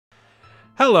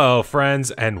Hello friends,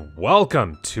 and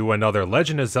welcome to another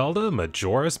Legend of Zelda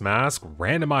Majora's Mask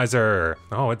Randomizer!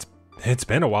 Oh, it's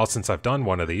been a while since I've done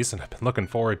one of these, and I've been looking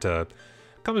forward to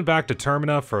coming back to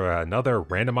Termina for another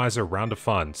Randomizer round of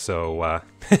fun, so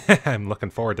I'm looking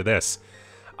forward to this.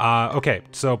 Okay,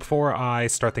 so before I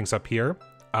start things up here,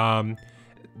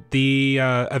 the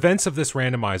events of this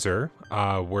randomizer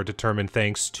were determined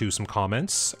thanks to some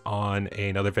comments on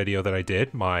another video that I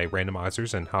did, my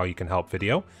randomizers and how you can help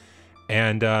video.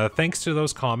 And thanks to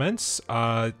those comments,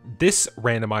 this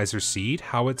randomizer seed,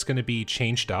 how it's going to be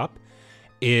changed up,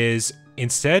 is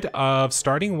instead of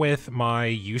starting with my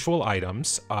usual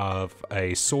items of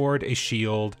a sword, a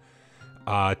shield,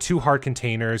 2 heart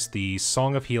containers, the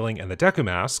Song of Healing, and the Deku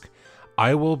Mask,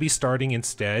 I will be starting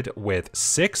instead with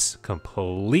 6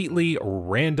 completely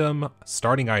random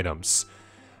starting items.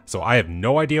 So I have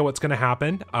no idea what's going to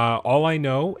happen. All I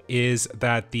know is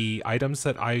that the items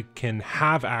that I can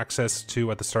have access to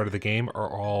at the start of the game are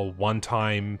all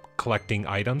one-time collecting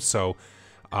items. So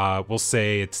we'll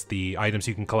say it's the items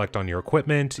you can collect on your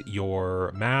equipment,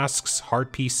 your masks,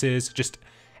 heart pieces, just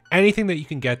anything that you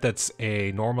can get that's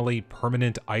a normally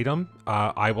permanent item,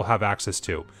 I will have access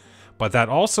to. But that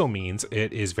also means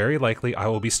it is very likely I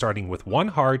will be starting with 1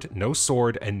 heart, no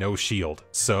sword, and no shield.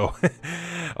 So,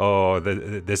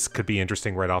 this could be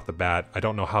interesting right off the bat. I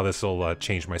don't know how this will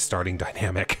change my starting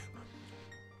dynamic.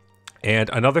 And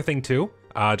another thing too,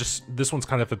 just this one's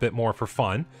kind of a bit more for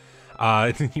fun.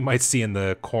 You might see in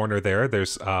the corner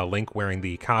there's Link wearing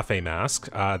the Kafei mask.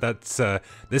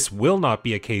 This will not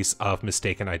be a case of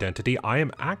mistaken identity. I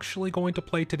am actually going to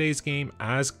play today's game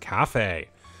as Kafei.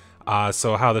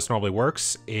 So how this normally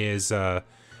works is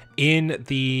in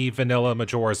the vanilla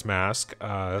Majora's Mask,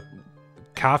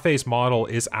 Kafei's model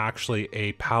is actually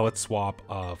a palette swap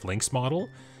of Link's model.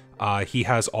 He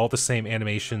has all the same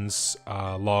animations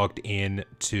logged in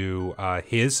to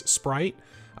his sprite.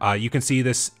 You can see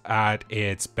this at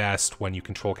its best when you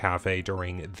control Kafei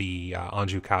during the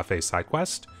Anju Kafei side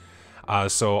quest.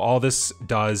 So all this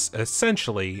does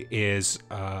essentially is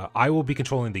I will be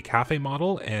controlling the Kafei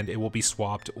model, and it will be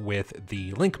swapped with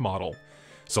the Link model.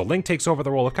 So Link takes over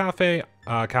the role of Kafei,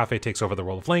 Kafei takes over the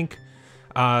role of Link.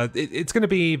 It's going to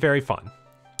be very fun.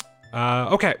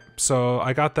 Okay, so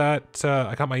I got that.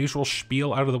 I got my usual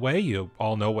spiel out of the way. You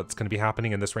all know what's going to be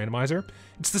happening in this randomizer.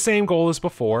 It's the same goal as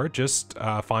before. Just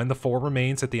find the 4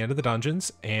 remains at the end of the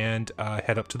dungeons and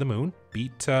head up to the moon,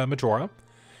 beat Majora.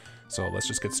 So let's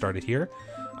just get started here.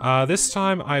 This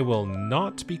time I will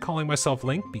not be calling myself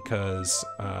Link because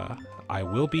I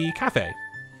will be Kafei.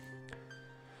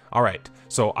 Alright,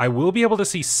 so I will be able to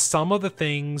see some of the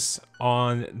things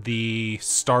on the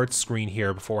start screen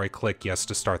here before I click yes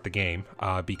to start the game,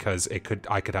 because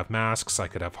I could have masks, I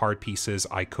could have heart pieces,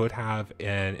 I could have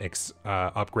an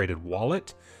upgraded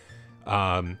wallet.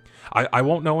 I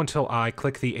won't know until I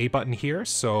click the A button here,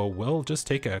 so we'll just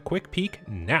take a quick peek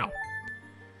now.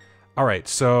 Alright,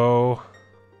 so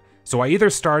I either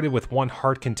started with 1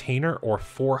 heart container or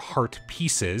 4 heart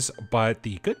pieces, but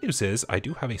the good news is I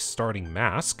do have a starting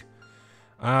mask.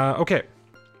 Okay.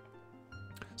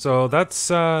 So that's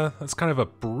kind of a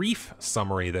brief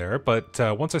summary there, but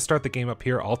once I start the game up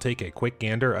here, I'll take a quick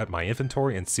gander at my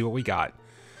inventory and see what we got.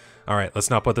 Alright, let's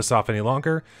not put this off any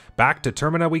longer. Back to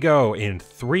Termina we go in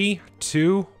 3,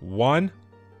 2, 1,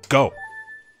 go!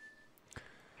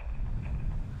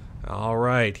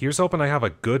 Alright, here's hoping I have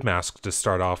a good mask to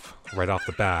start off right off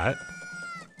the bat.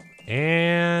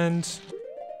 And...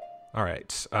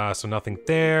 Alright, so nothing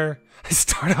there. I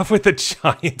start off with the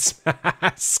Giant's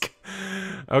mask.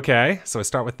 Okay, so I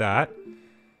start with that.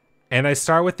 And I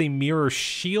start with the Mirror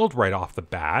Shield right off the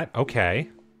bat. Okay.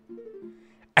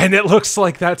 And it looks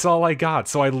like that's all I got.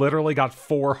 So I literally got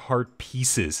 4 heart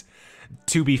pieces.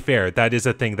 To be fair, that is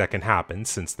a thing that can happen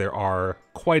since there are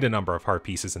quite a number of heart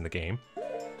pieces in the game.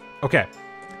 Okay,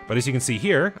 but as you can see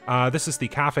here, this is the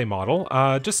Kafei model.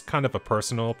 Just kind of a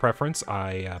personal preference.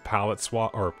 I palette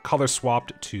swap or color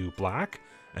swapped to black,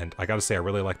 and I gotta say I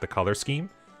really like the color scheme.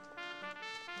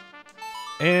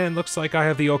 And looks like I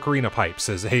have the Ocarina pipes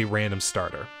as a random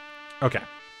starter. Okay,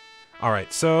 all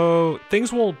right. So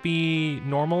things will be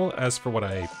normal as for what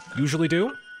I usually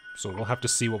do. So we'll have to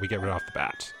see what we get right off the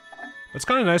bat. But it's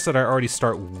kind of nice that I already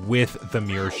start with the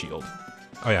Mirror Shield.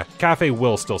 Oh yeah, Kafei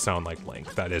will still sound like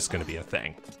Link. That is going to be a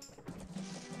thing.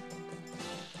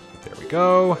 There we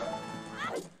go.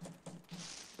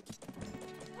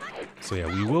 So yeah,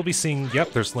 we will be seeing...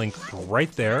 Yep, there's Link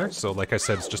right there. So like I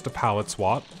said, it's just a palette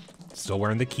swap. Still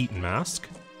wearing the Keaton mask.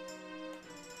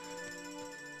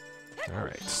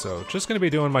 Alright, so just going to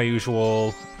be doing my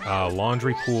usual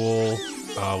laundry pool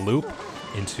loop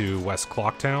into West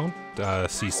Clocktown to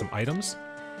see some items.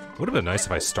 Would have been nice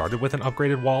if I started with an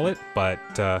upgraded wallet, but,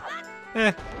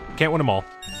 can't win them all.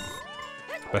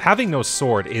 But having no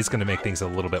sword is going to make things a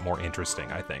little bit more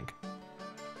interesting, I think.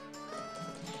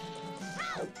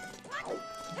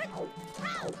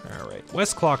 Alright,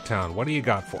 West Clocktown, what do you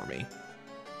got for me?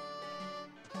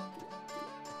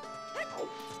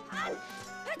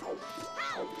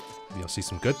 You'll see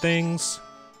some good things.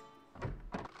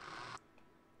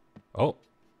 Oh.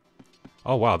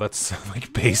 Oh, wow, that's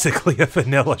like basically a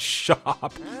vanilla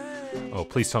shop. Oh,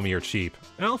 please tell me you're cheap.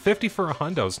 Well, 50 for a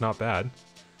hundo's not bad.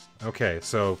 Okay,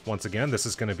 so once again, this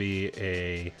is going to be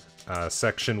a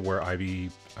section where I'm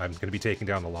going to be taking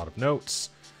down a lot of notes.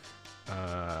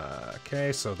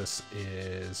 Okay, so this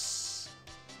is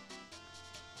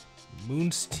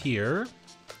Moon's Tear.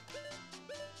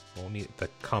 We'll need the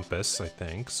compass, I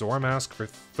think. Zoramask for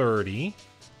 30.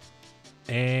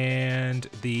 And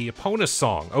the opponent's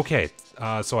song. Okay,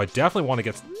 so I definitely want to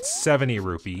get 70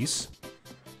 rupees.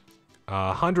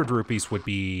 100 rupees would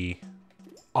be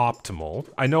optimal.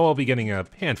 I know I'll be getting a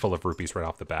handful of rupees right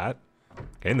off the bat.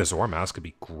 Okay, and the Zoramask could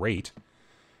be great.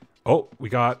 Oh, we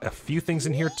got a few things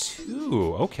in here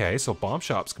too. Okay, so bomb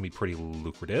shops can be pretty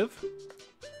lucrative.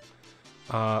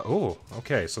 Oh,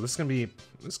 okay, so this is gonna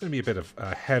be a bit of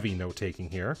heavy note taking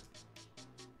here.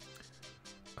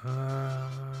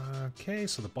 Okay,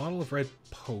 so the bottle of red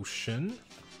potion.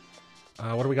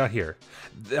 What do we got here?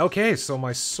 Okay, so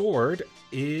my sword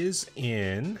is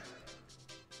in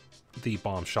the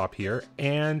bomb shop here,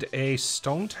 and a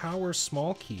stone tower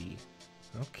small key.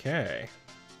 Okay.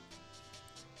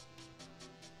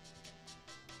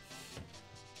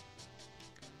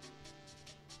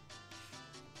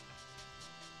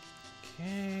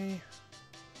 Okay.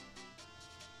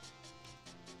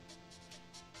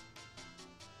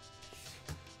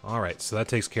 Alright, so that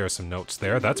takes care of some notes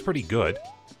there. That's pretty good.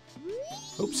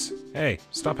 Oops. Hey,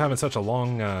 stop having such a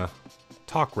long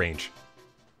talk range.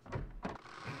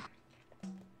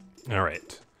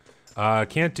 Alright.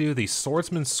 Can't do the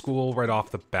swordsman's school right off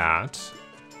the bat.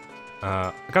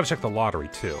 I gotta check the lottery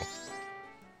too.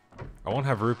 I won't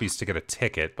have rupees to get a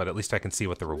ticket, but at least I can see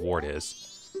what the reward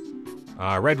is.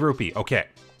 Red rupee, okay.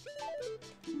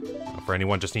 For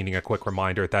anyone just needing a quick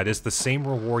reminder, that is the same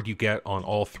reward you get on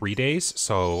all 3 days,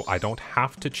 so I don't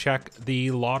have to check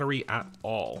the lottery at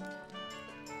all.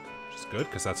 Which is good,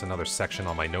 because that's another section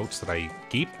on my notes that I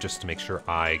keep, just to make sure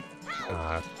I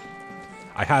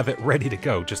have it ready to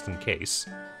go, just in case.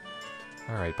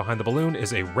 Alright, behind the balloon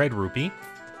is a red rupee.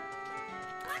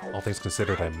 All things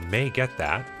considered, I may get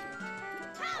that.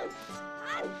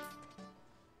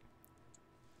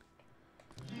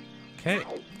 Okay.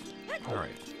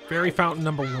 Alright. Fairy Fountain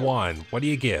number 1. What do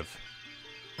you give?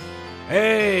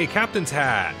 Hey! Captain's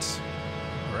hat!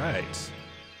 Alright.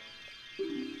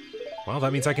 Well,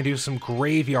 that means I can do some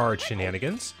graveyard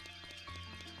shenanigans.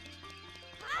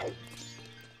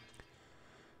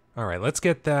 Alright, let's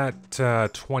get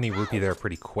that 20 rupee there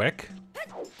pretty quick.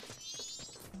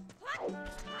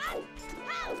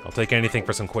 I'll take anything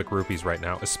for some quick rupees right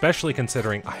now, especially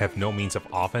considering I have no means of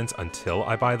offense until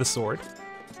I buy the sword.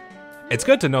 It's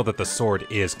good to know that the sword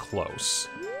is close.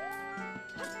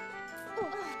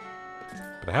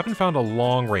 But I haven't found a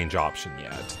long-range option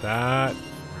yet.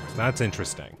 That's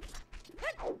interesting.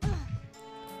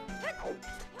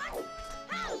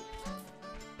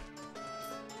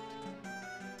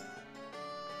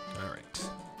 Alright.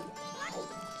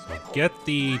 So get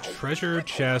the treasure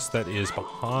chest that is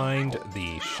behind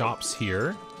the shops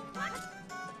here.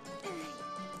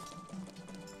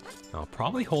 I'll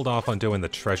probably hold off on doing the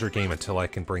treasure game until I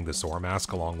can bring the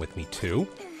Zoramask along with me too.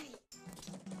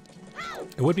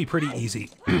 It would be pretty easy.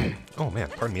 Oh man,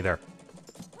 pardon me there.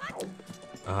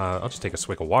 I'll just take a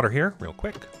swig of water here, real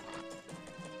quick.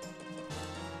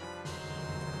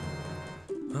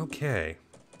 Okay.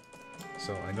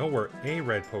 So I know where a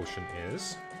red potion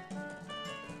is.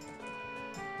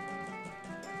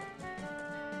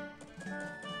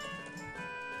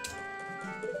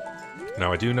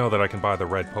 Now, I do know that I can buy the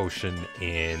red potion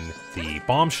in the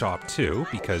bomb shop, too,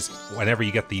 because whenever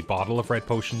you get the bottle of red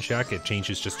potion check, it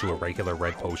changes just to a regular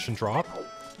red potion drop.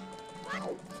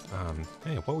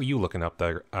 Hey, what were you looking up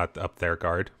there,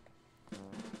 guard?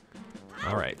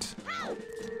 Alright.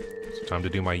 So time to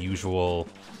do my usual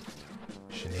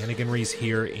shenaniganries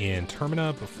here in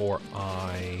Termina before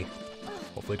I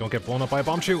hopefully don't get blown up by a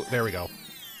bomb shoot. There we go.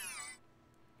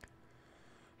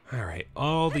 Alright,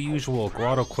 all the usual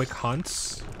grotto quick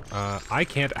hunts. I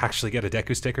can't actually get a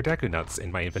Deku Stick or Deku Nuts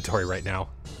in my inventory right now.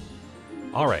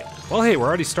 Alright, well hey, we're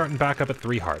already starting back up at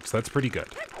 3 hearts. That's pretty good.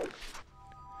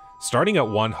 Starting at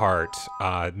 1 heart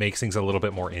makes things a little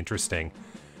bit more interesting.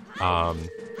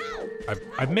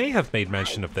 I may have made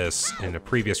mention of this in a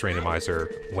previous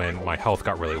randomizer when my health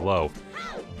got really low,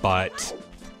 but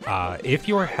if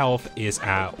your health is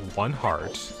at 1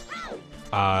 heart,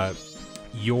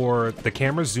 the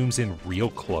camera zooms in real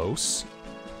close,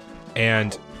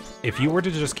 and if you were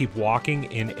to just keep walking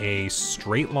in a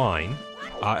straight line,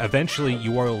 eventually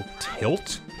you will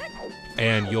tilt,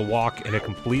 and you'll walk in a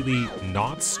completely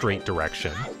not straight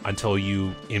direction until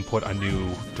you input a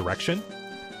new direction.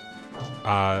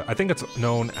 I think it's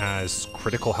known as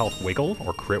critical health wiggle,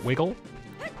 or crit wiggle.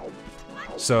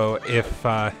 So if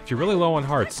you're really low on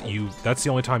hearts, that's the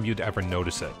only time you'd ever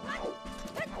notice it.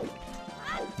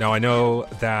 Now I know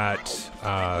that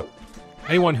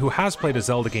anyone who has played a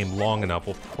Zelda game long enough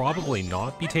will probably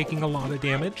not be taking a lot of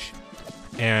damage,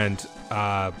 and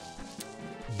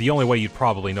the only way you'd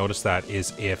probably notice that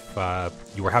is if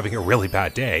you were having a really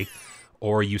bad day,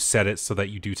 or you set it so that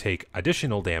you do take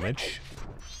additional damage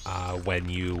when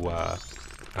you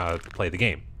play the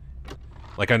game.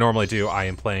 Like I normally do, I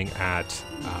am playing at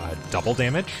double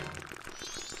damage,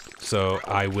 so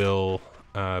I will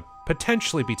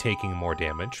potentially be taking more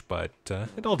damage, but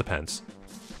it all depends.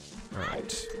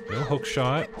 Alright, no hook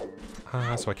shot,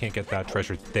 so I can't get that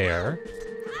treasure there.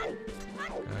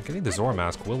 Getting the Zora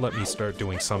Mask will let me start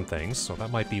doing some things, so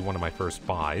that might be one of my first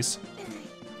buys.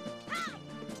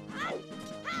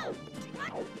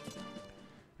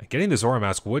 Getting the Zora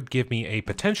Mask would give me a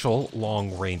potential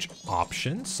long-range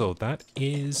option, so that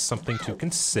is something to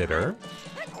consider.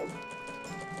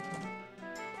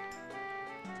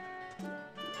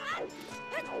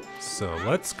 So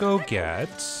let's go get...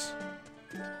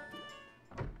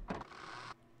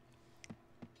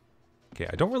 Okay,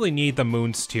 I don't really need the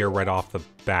Moon Steer right off the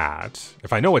bat.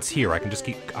 If I know it's here, I can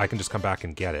just come back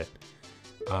and get it.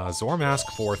 Zora Mask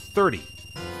for 30.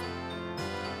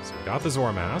 So we got the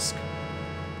Zora Mask.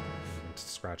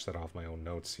 Scratch that off my own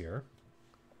notes here.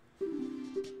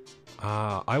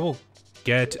 I will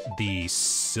get the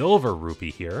Silver Rupee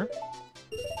here.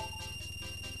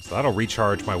 So that'll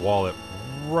recharge my wallet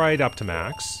right up to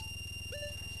max.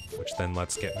 Which then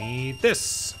lets get me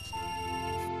this.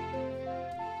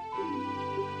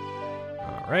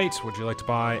 Alright, would you like to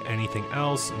buy anything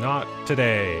else? Not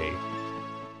today.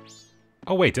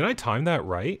 Oh wait, did I time that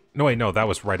right? No wait, no, that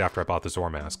was right after I bought the Zora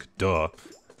Mask. Duh.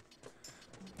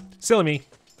 Silly me.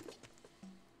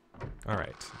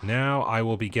 Alright, now I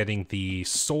will be getting the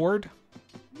sword.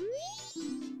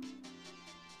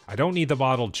 I don't need the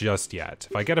bottle just yet.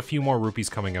 If I get a few more rupees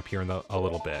coming up here in a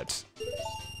little bit.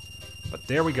 But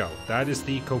there we go. That is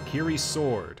the Kokiri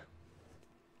sword.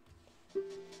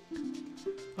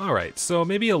 Alright, so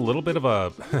maybe a little bit of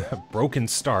a broken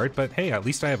start, but hey, at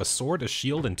least I have a sword, a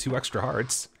shield, and 2 extra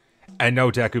hearts. And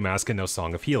no Deku Mask and no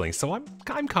Song of Healing, so I'm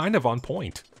kind of on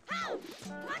point.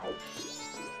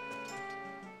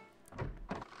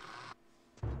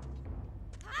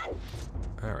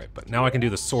 Alright, but now I can do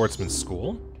the Swordsman's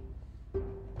School.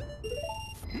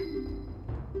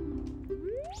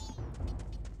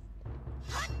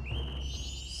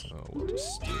 So we'll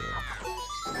just do...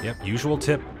 Yep, usual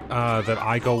tip that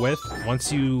I go with.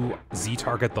 Once you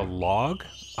Z-target the log,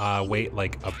 wait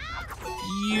like a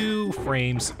few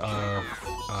frames of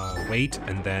wait,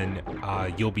 and then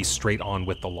you'll be straight on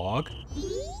with the log,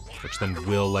 which then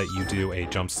will let you do a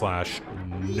jump slash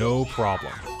no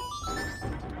problem.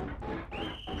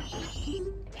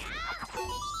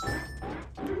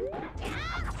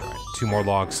 Alright, 2 more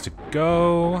logs to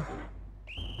go.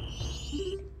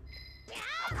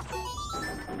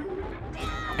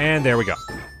 And there we go.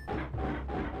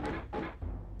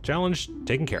 Challenge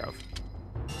taken care of.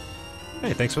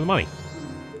 Hey, thanks for the money.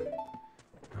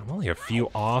 I'm only a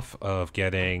few off of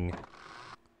getting...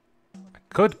 I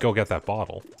could go get that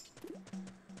bottle.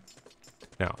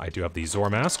 Now, I do have the Zora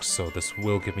Mask, so this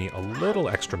will give me a little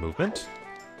extra movement.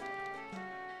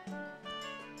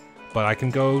 But I can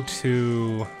go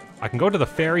to the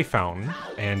Fairy Fountain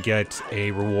and get a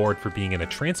reward for being in a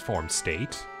transformed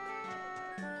state.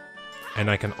 And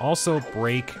I can also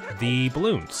break the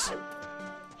balloons.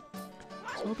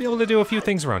 So I'll be able to do a few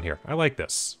things around here. I like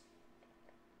this.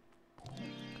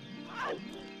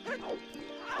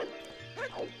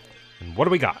 And what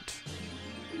do we got?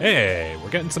 Hey, we're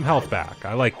getting some health back.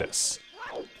 I like this.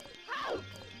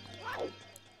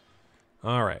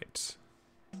 Alright.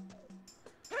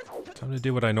 Time to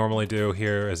do what I normally do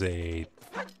here as a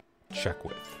check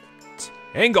with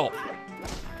Tangle!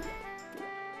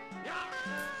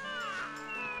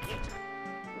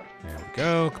 There we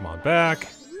go, come on back.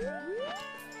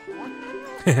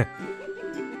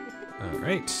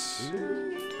 Alright.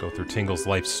 Go through Tingle's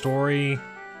life story.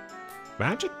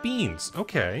 Magic beans,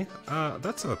 okay.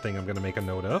 That's a thing I'm gonna make a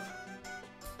note of.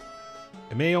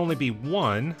 It may only be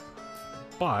one,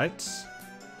 but...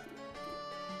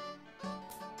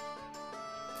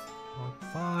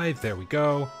 5, there we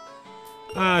go.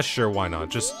 Sure, why not?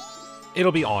 Just,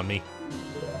 it'll be on me.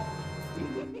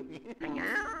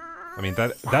 I mean,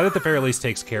 that at the very least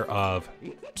takes care of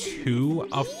 2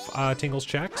 of Tingle's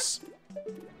checks.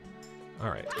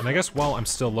 Alright, and I guess while I'm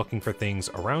still looking for things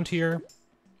around here...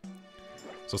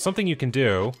 So something you can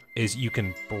do is you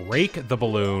can break the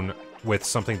balloon with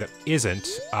something that isn't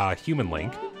Human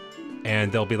Link,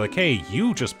 and they'll be like, hey,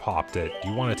 you just popped it. Do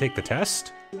you want to take the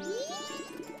test?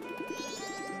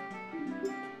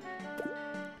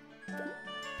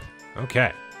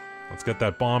 Okay, let's get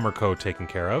that bomber code taken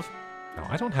care of. Now,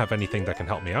 I don't have anything that can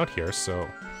help me out here, so...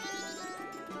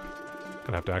 I'm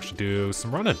gonna have to actually do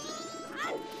some running.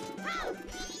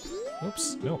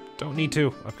 Oops, no, don't need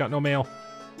to. I've got no mail.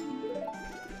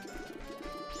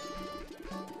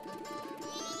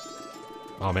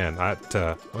 Oh man,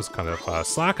 that was kind of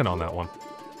slacking on that one.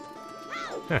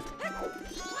 Heh.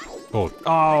 Oh,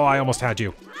 I almost had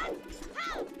you.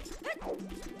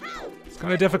 It's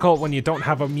kind of difficult when you don't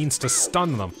have a means to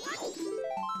stun them.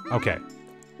 Okay.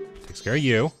 Takes care of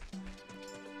you.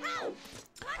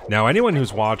 Now, anyone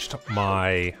who's watched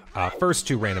my first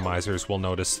 2 randomizers will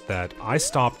notice that I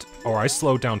stopped, or I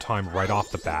slowed down time right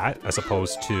off the bat, as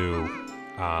opposed to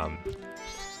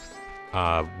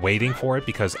waiting for it,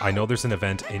 because I know there's an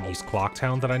event in East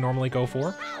Clocktown that I normally go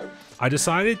for. I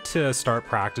decided to start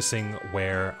practicing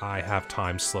where I have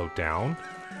time slowed down,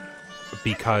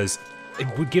 because it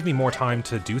would give me more time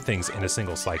to do things in a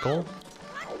single cycle.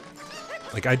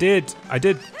 Like, I did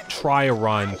try a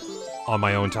run on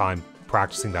my own time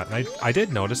practicing that, and I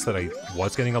did notice that I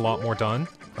was getting a lot more done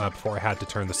before I had to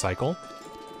turn the cycle.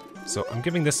 So I'm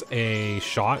giving this a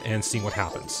shot and seeing what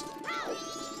happens.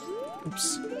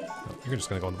 Oops. Oh, you're just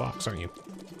gonna go in the box, aren't you?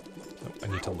 Oh, I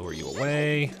need to lure you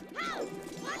away.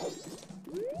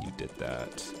 You did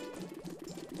that.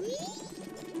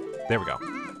 There we go.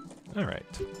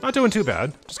 Alright. Not doing too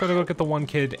bad. Just gotta go get the one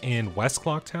kid in West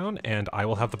Clocktown, and I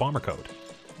will have the bomber code.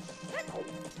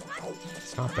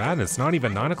 It's not bad, and it's not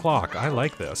even 9 o'clock. I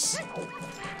like this.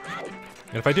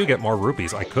 And if I do get more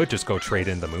rupees, I could just go trade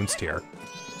in the Moon's Tier.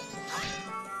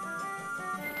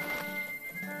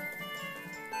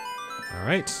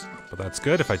 Alright, but that's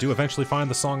good. If I do eventually find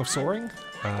the Song of Soaring,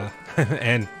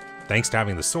 and thanks to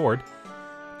having the sword,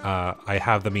 I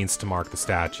have the means to mark the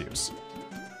statues.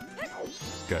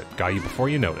 Good. Got you before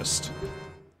you noticed.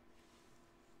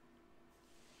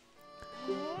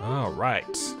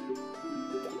 Alright.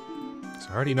 So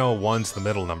I already know 1's the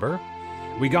middle number.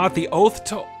 We got the Oath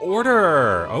to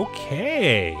Order!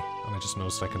 Okay! And I just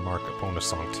noticed I can mark a bonus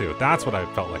song too. That's what I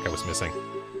felt like I was missing.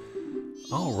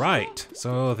 Alright,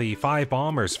 so the 5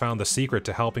 bombers found the secret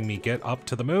to helping me get up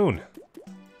to the moon.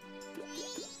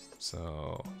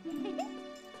 So...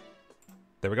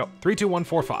 there we go. 3, 2, 1,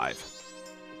 4, 5.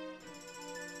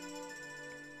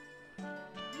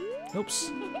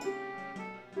 Oops.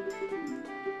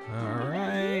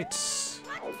 Alright.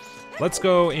 Let's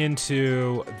go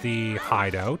into the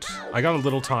hideout. I got a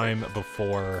little time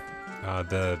before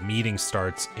the meeting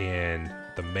starts in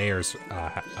the mayor's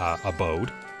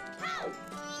abode.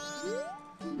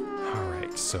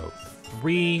 Alright, so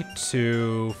 3,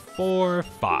 2, 4,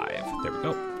 5. There we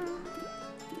go.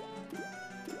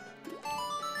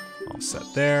 All set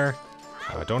there.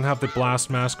 I don't have the blast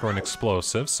mask or an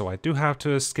explosive, so I do have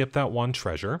to skip that one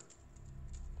treasure.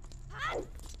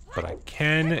 But I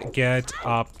can get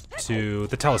up to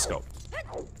the telescope.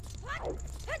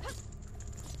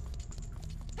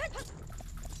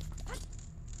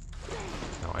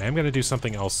 Now, I am going to do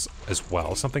something else as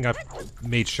well, something I've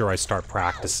made sure I start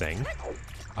practicing.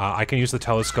 I can use the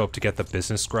telescope to get the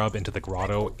business grub into the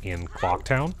grotto in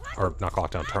Clocktown, or not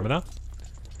Clocktown, Termina.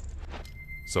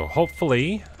 So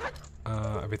hopefully...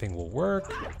 everything will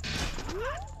work.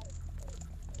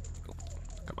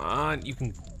 Come on, you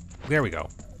can... there we go.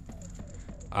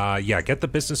 Yeah, get the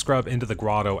business scrub into the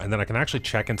grotto, and then I can actually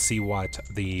check and see what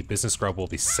the business scrub will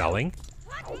be selling.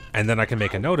 And then I can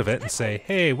make a note of it and say,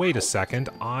 hey, wait a second,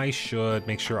 I should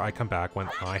make sure I come back when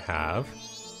I have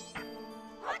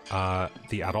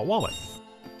the adult wallet.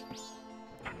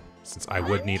 Since I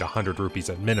would need 100 rupees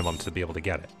at minimum to be able to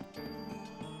get it.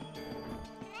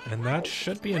 And that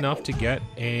should be enough to get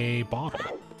a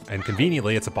bottle. And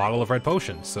conveniently, it's a bottle of red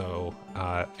potion, so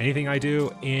anything I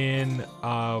do in...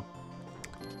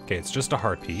 okay, it's just a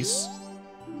heart piece.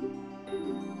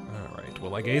 Alright,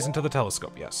 will I gaze into the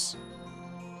telescope? Yes.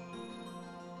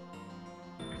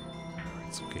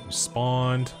 Alright, so okay, you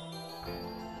spawned.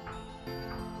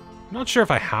 I'm not sure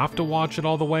if I have to watch it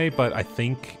all the way, but I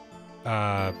think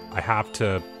I have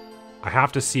to I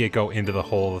have to see it go into the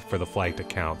hole for the flag to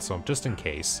count, so just in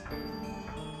case.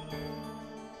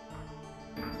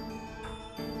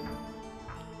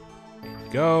 There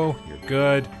you go, you're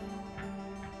good.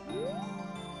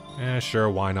 Sure,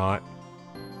 why not?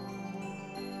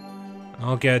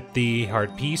 I'll get the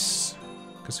heart piece,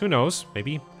 because who knows,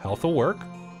 maybe health will work.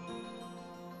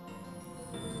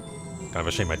 Kind of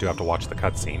a shame I do have to watch the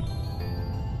cutscene.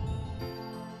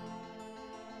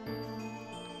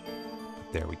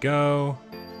 There we go.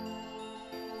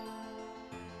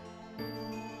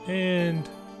 And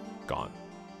gone.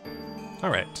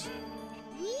 Alright.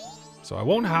 So I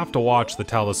won't have to watch the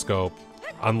telescope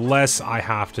unless I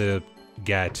have to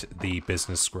get the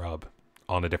business scrub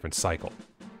on a different cycle.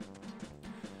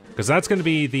 Because that's going to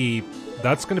be the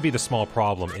small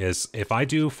problem is if I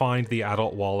do find the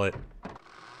adult wallet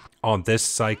on this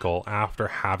cycle after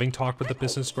having talked with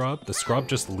the scrub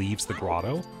just leaves the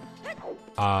grotto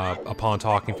upon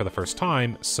talking for the first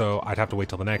time, so I'd have to wait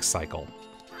till the next cycle.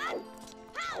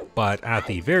 But at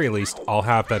the very least, I'll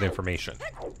have that information.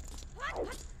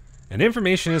 And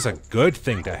information is a good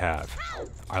thing to have.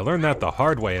 I learned that the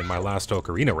hard way in my last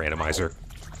Ocarina randomizer.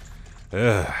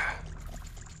 Ugh.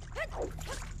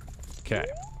 Okay.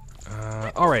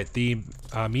 Alright, the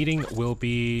meeting will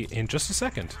be in just a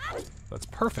second. That's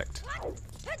perfect.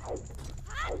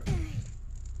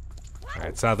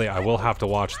 Alright, sadly, I will have to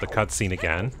watch the cutscene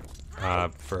again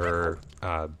for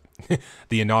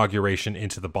the inauguration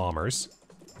into the bombers.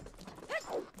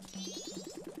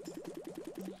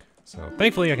 So,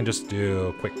 thankfully, I can just do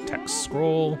a quick text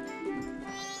scroll.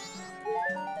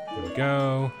 Here we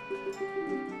go.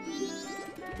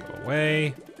 Go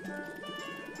away.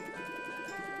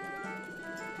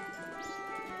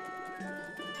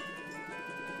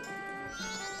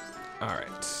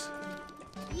 Alright.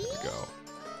 Here we go.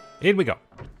 In we go.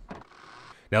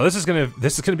 Now this is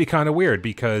gonna be kind of weird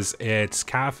because it's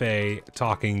Kafei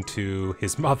talking to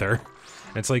his mother.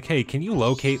 And it's like, hey, can you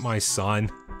locate my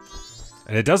son?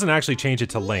 And it doesn't actually change it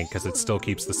to Link because it still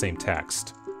keeps the same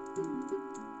text.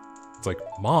 It's like,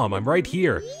 Mom, I'm right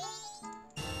here.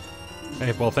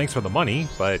 Hey, well, thanks for the money,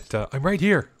 but I'm right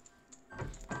here.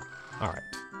 Alright.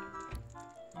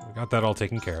 We got that all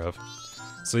taken care of.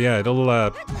 So yeah,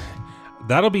 it'll,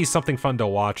 that'll be something fun to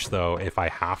watch, though, if I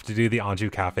have to do the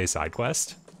Anju Cafe side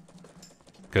quest.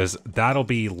 Because that'll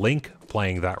be Link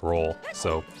playing that role,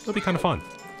 so it'll be kind of fun.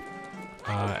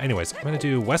 Anyways, I'm gonna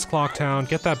do West Clocktown,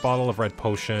 get that bottle of red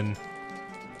potion.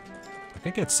 I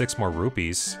can get 6 more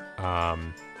rupees. There's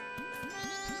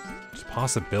a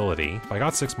possibility. If I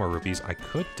got 6 more rupees, I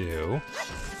could do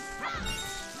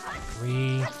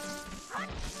 3,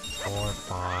 4,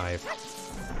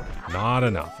 5. Not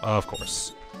enough, of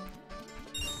course.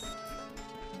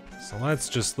 So let's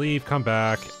just leave, come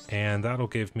back, and that'll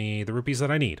give me the rupees that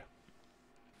I need.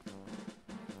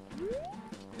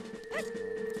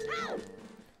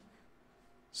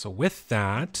 So with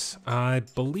that, I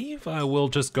believe I will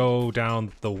just go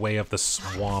down the way of the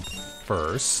swamp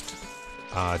first.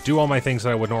 Do all my things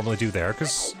that I would normally do there,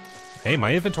 because, hey,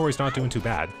 my inventory's not doing too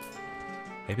bad.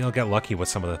 Maybe I'll get lucky with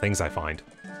some of the things I find.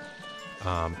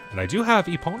 And I do have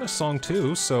Epona's song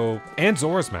too, so, and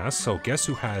Zora's Mask, so guess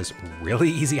who has really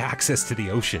easy access to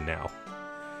the ocean now?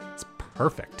 It's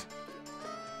perfect.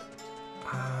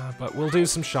 But we'll do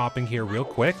some shopping here real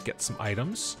quick, get some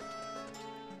items.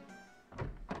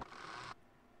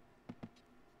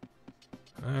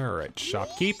 Alright,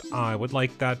 shopkeep, I would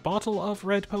like that bottle of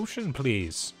red potion,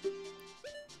 please.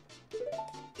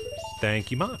 Thank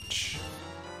you much.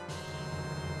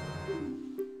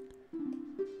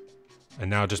 And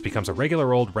now it just becomes a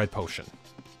regular old red potion.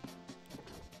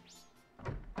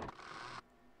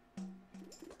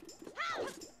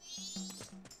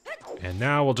 And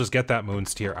now we'll just get that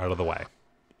Moon's Tear out of the way.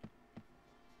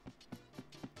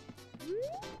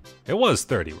 It was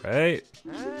 30, right?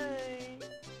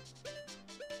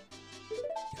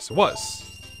 Yes, it was.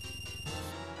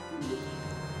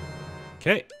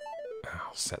 Okay.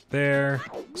 I'll set there.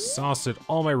 Exhausted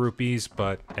all my rupees,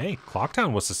 but hey,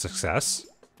 Clocktown was a success.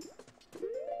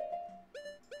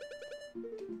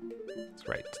 That's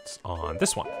right, it's on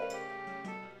this one.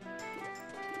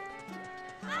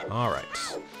 Alright.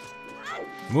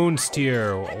 Moon's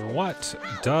Tear, what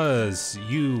does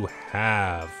you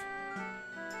have?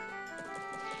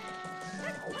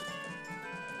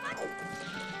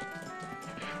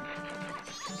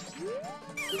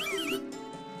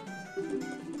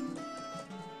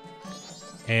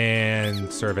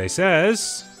 And survey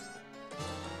says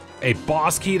a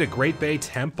boss key to Great Bay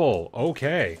Temple.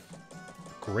 Okay.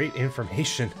 Great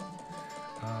information.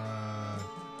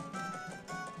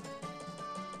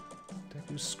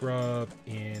 Deku Scrub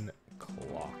in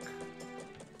Clock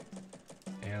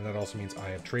And that also means I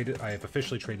have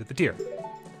officially traded the tier.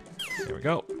 There we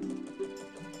go.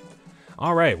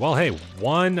 All right, well, hey,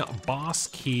 1 boss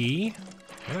key.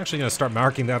 I'm actually gonna start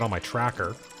marking that on my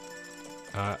tracker.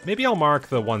 Maybe I'll mark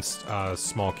the 1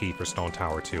 small key for Stone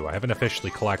Tower too. I haven't officially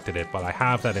collected it, but I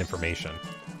have that information.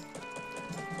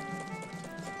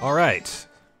 All right.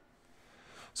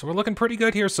 So we're looking pretty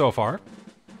good here so far.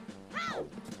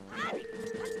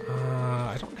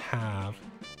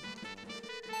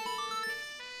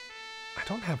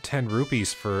 I don't have 10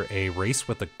 rupees for a race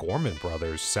with the Gorman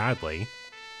brothers, sadly.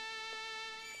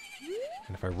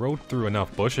 And if I rode through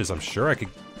enough bushes, I'm sure I could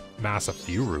mass a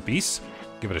few rupees.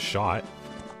 Give it a shot.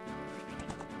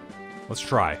 Let's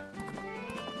try.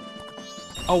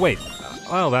 Oh, wait.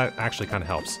 Well, that actually kind of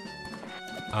helps.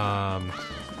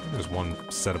 There's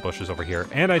 1 set of bushes over here.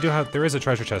 And there is a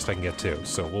treasure chest I can get too,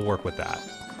 so we'll work with that.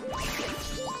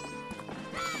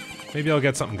 Maybe I'll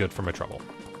get something good for my trouble.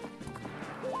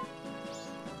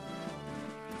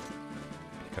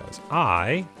 Because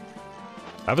I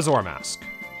have a Zora mask.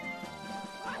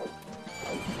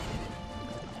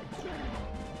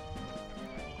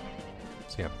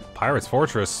 So yeah, Pirate's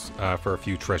Fortress for a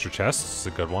few treasure chests is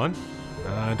a good one.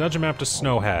 Dungeon map to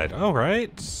Snowhead.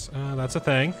 Alright, that's a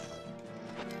thing.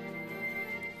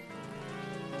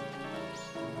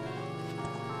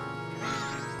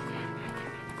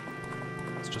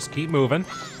 Let's just keep moving.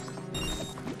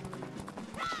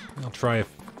 I'll try if...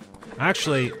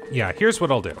 Actually, yeah, here's what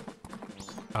I'll do.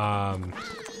 I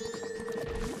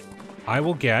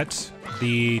will get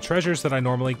the treasures that I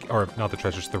normally... Or, not the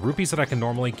treasures, the rupees that I can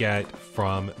normally get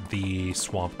from the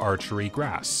Swamp Archery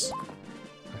grass.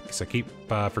 Because I keep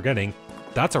forgetting,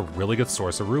 that's a really good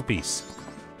source of rupees.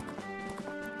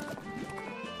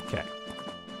 Okay.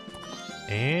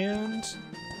 And...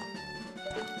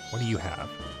 what do you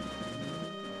have?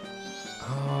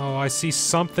 Oh, I see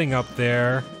something up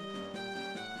there.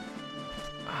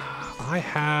 I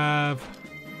have...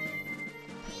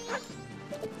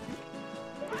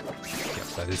 Yep,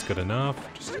 that is good enough.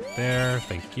 Just stick there.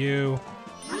 Thank you.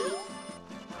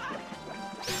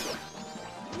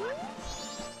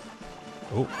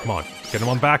 Oh, come on. Get him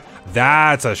on the back.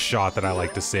 That's a shot that I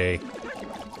like to see.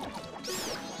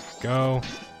 Go.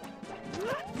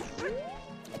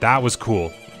 That was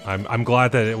cool. I'm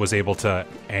glad that it was able to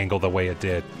angle the way it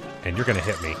did. And you're gonna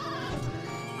hit me.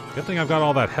 Good thing I've got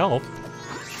all that health.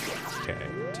 Okay,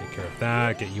 take care of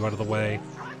that. Get you out of the way.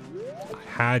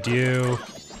 I had you.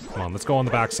 Come on, let's go on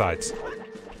the back sides.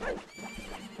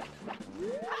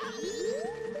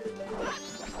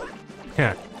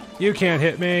 Yeah, you can't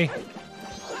hit me.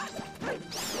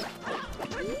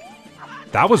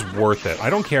 That was worth it. I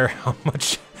don't care how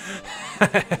much...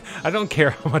 I don't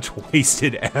care how much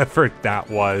wasted effort that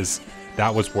was.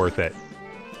 That was worth it.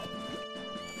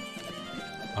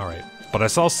 Alright. But I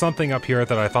saw something up here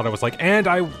that I thought I was like... And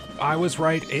I was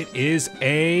right. It is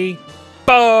a...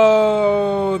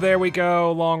 bow! There we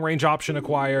go. Long range option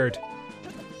acquired.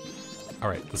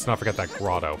 Alright, let's not forget that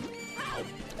grotto.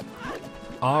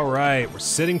 Alright, we're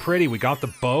sitting pretty. We got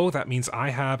the bow. That means I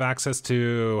have access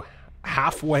to...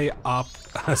 halfway up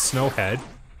Snowhead.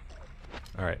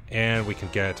 Alright, and we can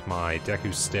get my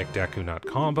Deku Stick, Deku Nut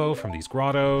combo from these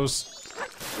grottos.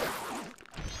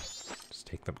 Just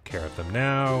take care of them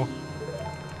now.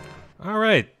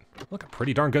 Alright, looking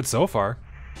pretty darn good so far.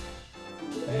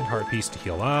 And heart piece to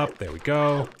heal up, there we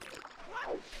go.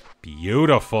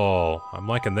 Beautiful, I'm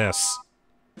liking this.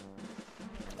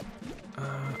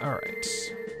 Alright.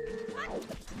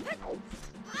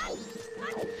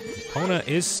 Epona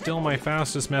is still my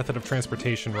fastest method of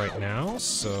transportation right now,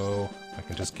 so I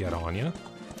can just get on you.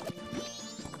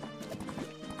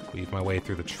 Weave my way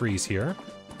through the trees here.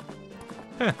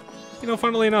 Heh, you know,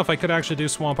 funnily enough, I could actually do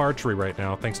Swamp Archery right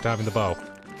now, thanks to having the bow.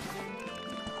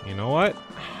 You know what?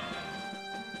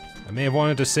 I may have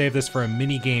wanted to save this for a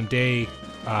minigame day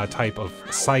type of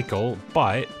cycle,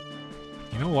 but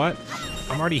you know what?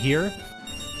 I'm already here.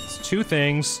 It's 2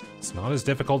 things. It's not as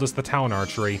difficult as the town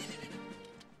archery.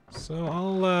 So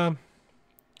I'm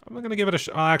gonna give it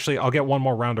a actually, I'll get 1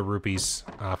 more round of rupees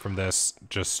from this,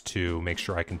 just to make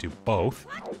sure I can do both.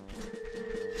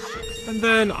 And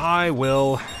then I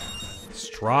will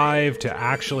strive to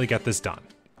actually get this done.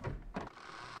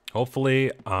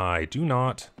 Hopefully, I do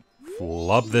not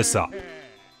flub this up.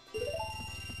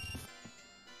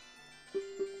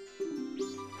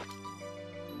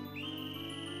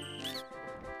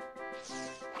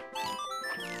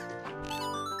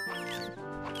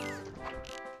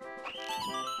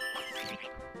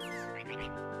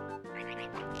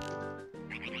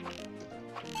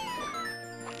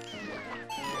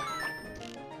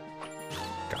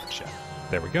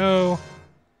 There we go.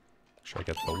 sure I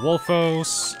get the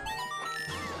Wolfos.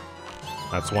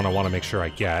 That's one I want to make sure I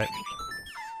get.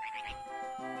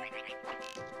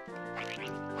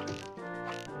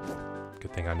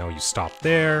 Good thing I know you stopped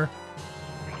there.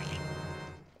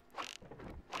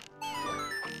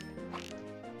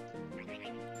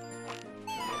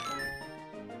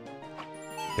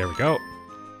 There we go.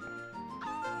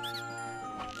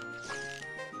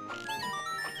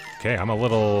 Okay, I'm a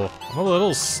little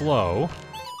slow.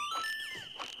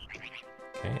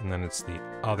 Okay, and then it's the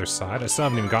other side. I still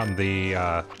haven't even gotten the,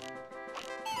 I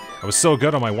was so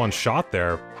good on my one shot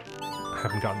there. I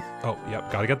haven't gotten, oh,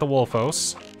 yep, gotta get the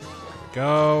Wolfos. There we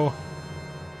go.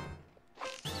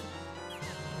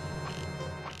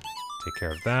 Take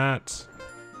care of that.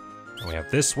 And we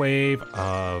have this wave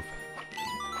of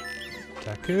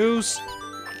Takus.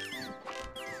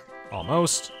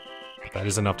 Almost. But that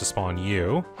is enough to spawn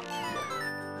you.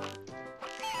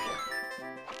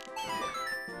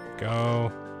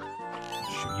 Go.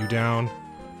 Shoot you down.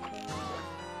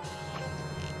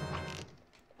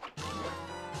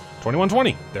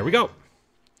 2120. There we go.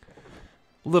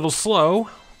 A little slow,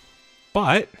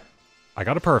 but I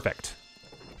got a perfect.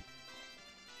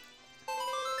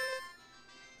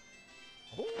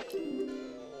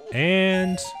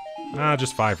 And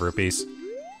just 5 rupees.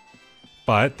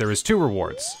 But there is 2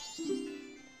 rewards.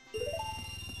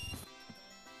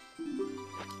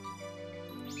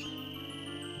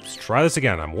 Let's try this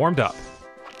again. I'm warmed up.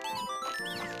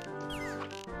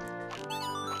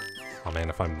 Oh man,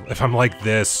 if I'm like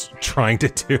this, trying to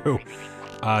do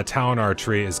town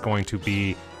archery is going to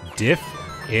be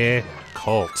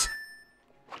difficult.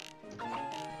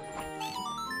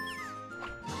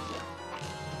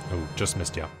 Oh, just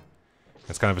missed you.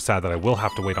 It's kind of sad that I will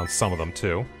have to wait on some of them,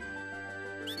 too.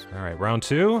 Alright, round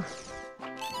 2.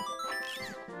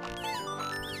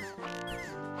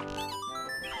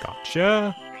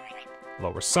 Gotcha.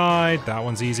 Lower side, that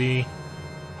one's easy.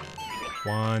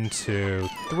 1, 2,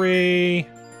 3.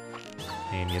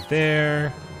 Aim you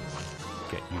there.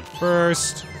 Get you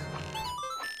first.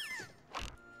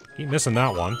 Keep missing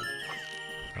that one.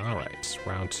 Alright,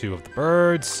 round 2 of the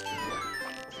birds.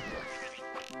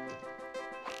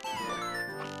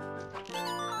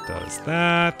 Does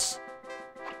that.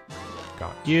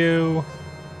 Got you.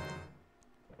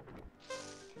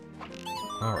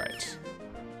 Alright.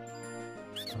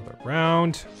 Another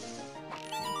round.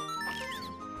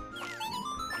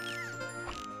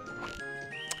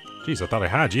 Jeez, I thought I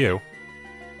had you.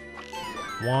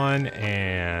 1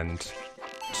 and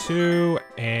 2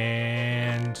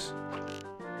 and...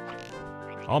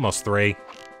 almost 3.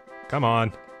 Come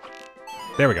on.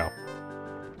 There we go.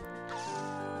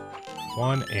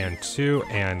 1 and 2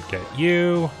 and get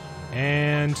you.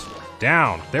 And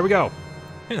down. There we go.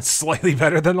 It's slightly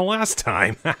better than the last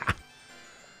time.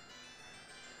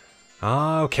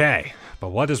 Okay. But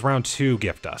what does round 2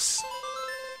 gift us?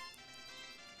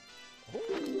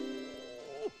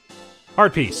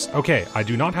 Art piece. Okay, I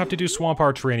do not have to do swamp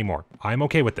archery anymore. I'm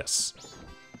okay with this.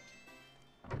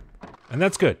 And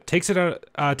that's good. Takes it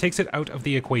out of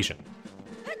the equation.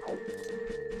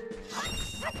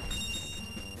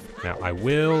 Now, I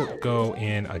will go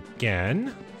in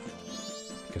again,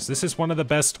 because this is one of the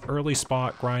best early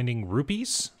spot grinding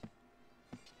rupees.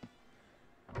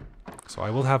 So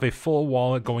I will have a full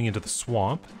wallet going into the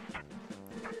swamp.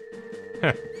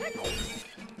 Heh.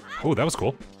 Oh, that was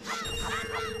cool.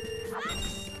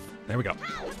 There we go.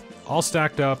 All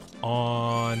stacked up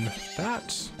on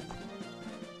that.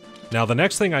 Now, the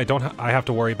next thing I have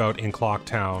to worry about in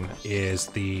Clocktown is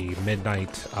the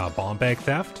midnight bomb bag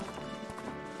theft.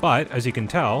 But, as you can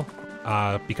tell,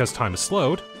 because time is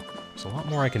slowed, there's a lot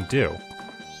more I can do.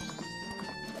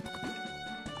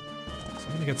 So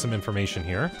I'm gonna get some information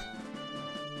here.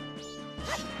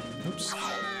 Oops.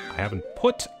 I haven't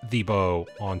put the bow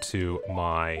onto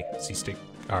my C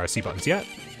buttons yet.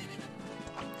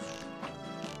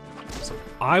 So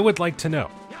I would like to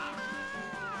know,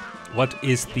 what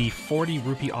is the 40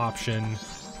 rupee option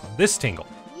on this tingle?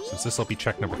 Since this will be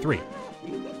check number 3.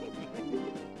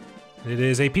 It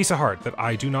is a piece of heart that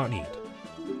I do not need.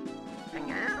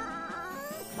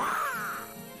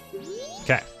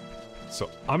 Okay, so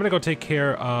I'm gonna go take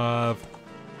care of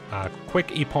quick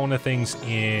Epona things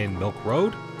in Milk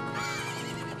Road.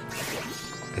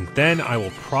 And then I will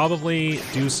probably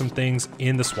do some things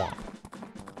in the swamp.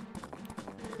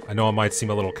 I know it might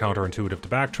seem a little counterintuitive to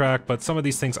backtrack, but some of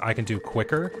these things I can do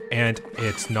quicker, and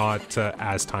it's not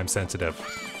as time sensitive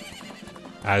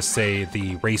as, say,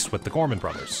 the race with the Gorman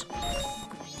brothers.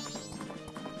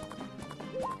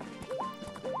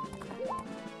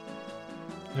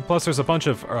 And plus, there's a bunch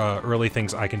of early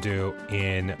things I can do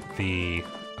in the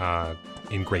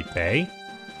in Great Bay.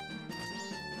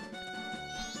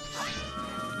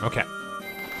 Okay.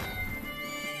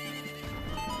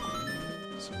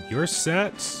 So you're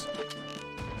set.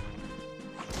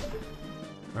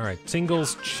 Alright,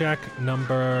 Tingle's check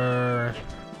number...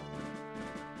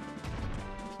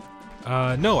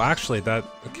 no, actually, that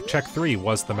check 3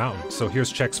 was the mountain. So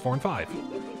here's checks 4 and 5.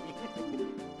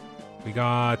 We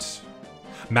got...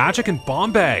 Magic and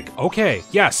Bomb Bag! Okay,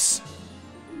 yes!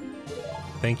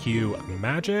 Thank you,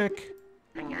 Magic.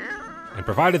 And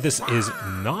provided this is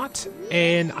not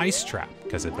an ice trap,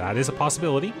 because if that is a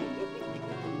possibility,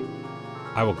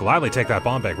 I will gladly take that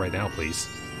bomb bag right now, please.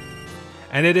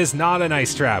 And it is not an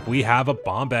ice trap. We have a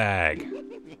bomb bag.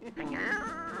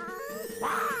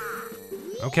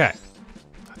 Okay.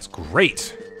 That's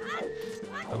great.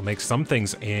 That'll make some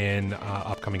things in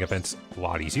upcoming events a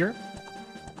lot easier.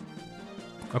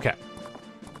 Okay.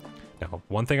 Now,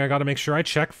 one thing I gotta make sure I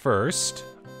check first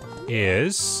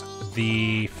is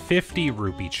the 50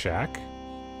 rupee check,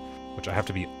 which I have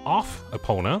to be off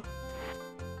Epona.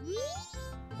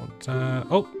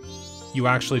 Oh, you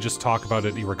actually just talk about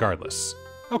it regardless.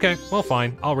 Okay, well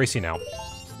fine, I'll race you now.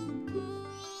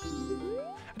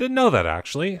 I didn't know that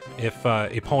actually. If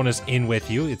Epona's in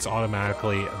with you, it's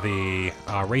automatically the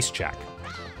race check.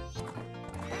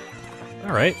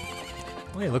 Alright.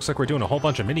 Well, it looks like we're doing a whole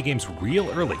bunch of minigames real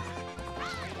early.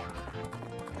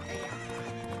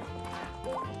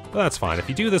 But that's fine. If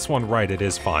you do this one right, it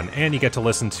is fun. And you get to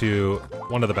listen to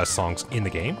one of the best songs in the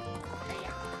game.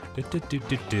 Okay,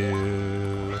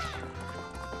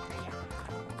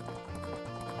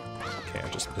 I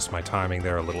just missed my timing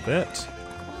there a little bit.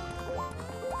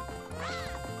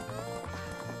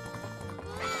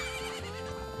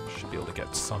 Should be able to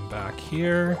get some back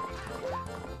here.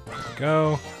 There we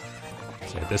go.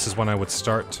 So this is when I would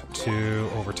start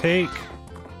to overtake.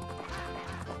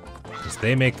 Because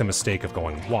they make the mistake of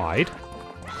going wide.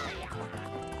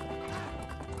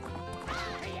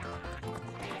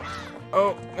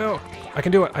 Oh, no. I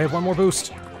can do it. I have one more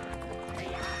boost.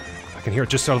 I can hear it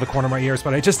just out of the corner of my ears,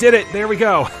 but I just did it. There we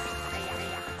go.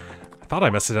 I thought I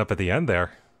messed it up at the end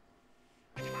there.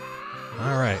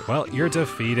 Alright, well, you're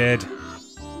defeated.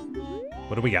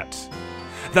 What do we get?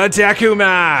 The Deku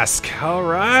Mask!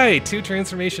 Alright, 2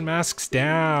 transformation masks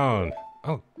down.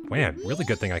 Oh, man, really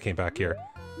good thing I came back here.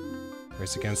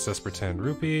 Race against us for 10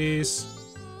 rupees.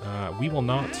 We will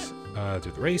not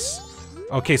do the race.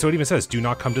 Okay, so it even says, do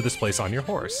not come to this place on your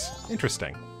horse.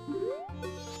 Interesting.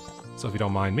 So if you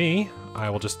don't mind me, I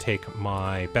will just take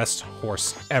my best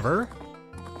horse ever.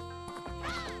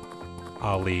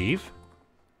 I'll leave.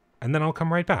 And then I'll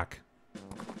come right back.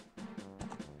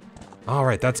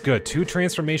 Alright, that's good. 2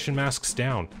 transformation masks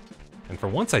down. And for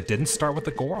once I didn't start with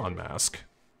the Goron mask.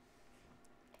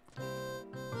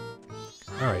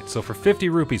 Alright, so for 50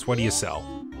 rupees, what do you sell?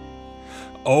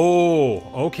 Oh,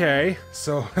 okay.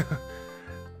 So...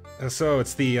 So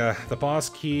it's the boss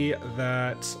key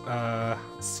that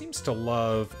seems to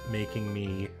love making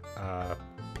me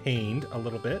pained a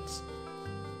little bit.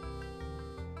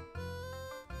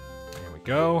 There we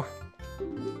go.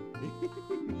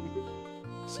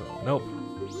 So, nope.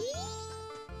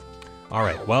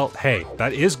 Alright, well, hey,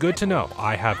 that is good to know.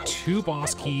 I have 2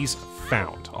 boss keys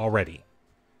found already.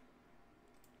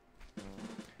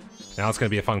 Now it's going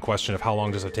to be a fun question of how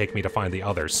long does it take me to find the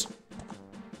others.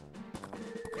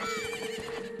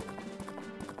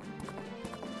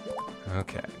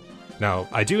 Okay. Now,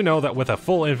 I do know that with a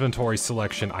full inventory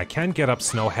selection, I can get up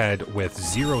Snowhead with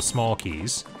 0 small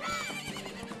keys.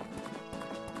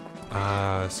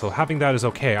 So having that is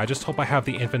okay. I just hope I have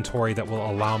the inventory that will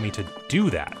allow me to do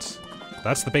that.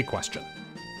 That's the big question.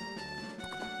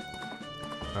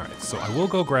 Alright, so I will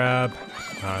go grab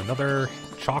another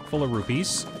chock full of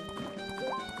rupees.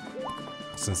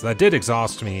 Since that did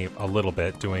exhaust me a little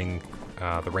bit doing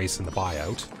the race and the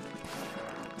buyout.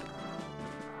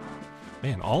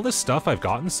 Man, all this stuff I've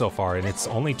gotten so far, and it's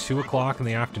only 2 o'clock in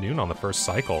the afternoon on the first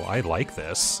cycle. I like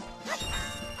this.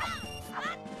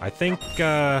 I think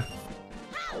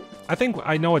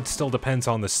I know it still depends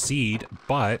on the seed,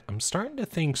 but I'm starting to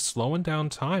think slowing down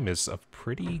time is a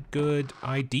pretty good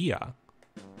idea.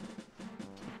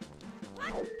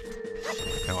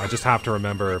 Now, I just have to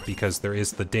remember, because there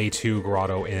is the Day 2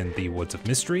 grotto in the Woods of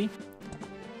Mystery,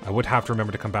 I would have to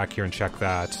remember to come back here and check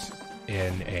that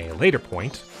in a later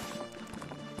point.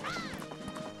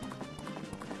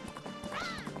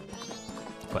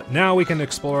 But now we can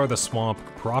explore the swamp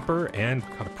proper, and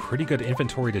got a pretty good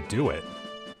inventory to do it.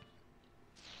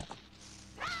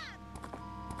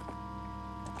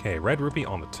 Okay, red rupee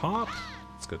on the top.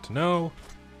 It's good to know.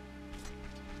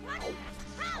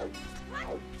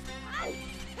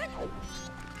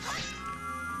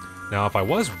 Now, if I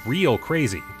was real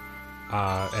crazy,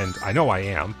 and I know I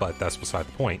am, but that's beside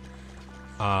the point,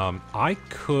 I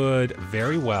could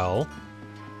very well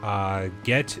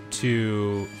get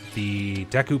to the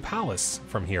Deku Palace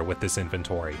from here with this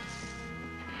inventory.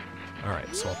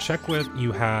 Alright, so I'll check what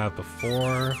you have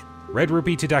before. Red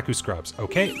Rupee to Deku Scrubs.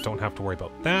 Okay, don't have to worry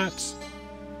about that.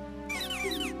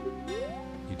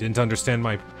 You didn't understand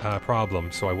my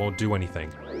problem, so I won't do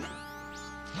anything.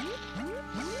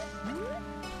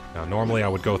 Now, normally I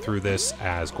would go through this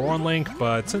as Goron Link,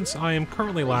 but since I am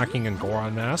currently lacking in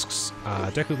Goron masks,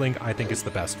 Deku Link I think is the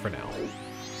best for now.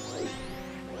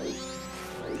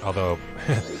 Although,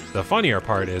 the funnier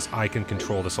part is I can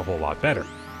control this a whole lot better.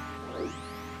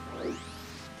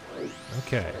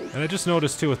 Okay, and I just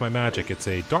noticed too with my magic, it's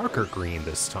a darker green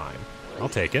this time. I'll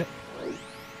take it.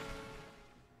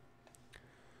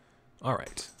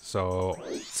 Alright, so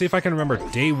let's see if I can remember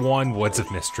Day 1 Woods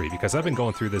of Mystery, because I've been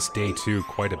going through this Day 2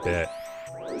 quite a bit.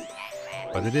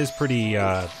 But it is pretty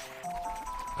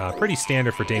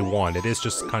standard for Day 1. It is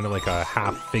just kind of like a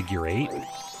half figure 8.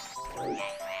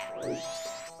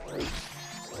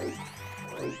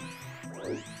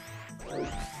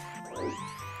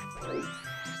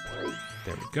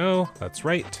 There we go, that's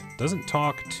right. Doesn't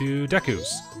talk to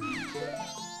Dekus.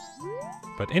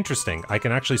 But interesting, I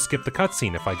can actually skip the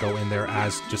cutscene if I go in there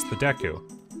as just the Deku.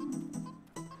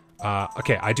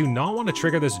 Okay, I do not want to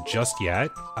trigger this just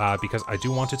yet, because I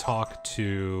do want to talk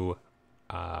to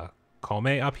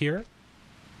Kome up here.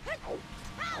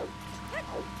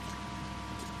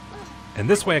 And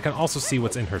this way I can also see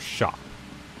what's in her shop.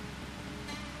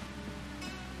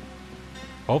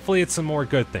 Hopefully it's some more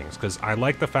good things, because I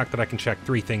like the fact that I can check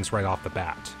 3 things right off the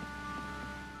bat.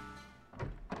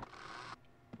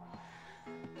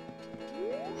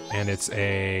 And it's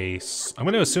a... I'm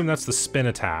going to assume that's the spin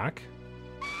attack.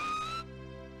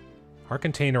 Heart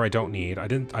container I don't need. I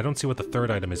don't see what the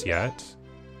third item is yet.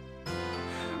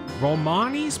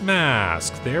 Romani's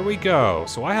mask. There we go.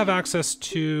 So I have access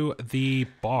to the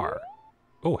bar.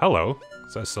 Oh, hello.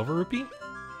 Is that a silver rupee?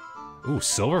 Ooh,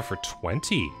 silver for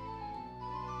 20.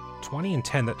 20 and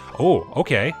 10. Oh,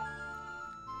 okay.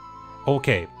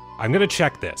 Okay, I'm gonna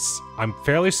check this. I'm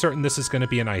fairly certain this is gonna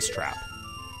be an ice trap.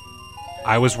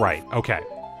 I was right. Okay.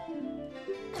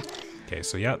 Okay,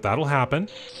 so yeah, that'll happen.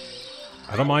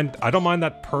 I don't mind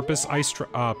that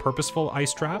purposeful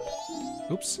ice trap.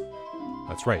 Oops.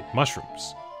 That's right,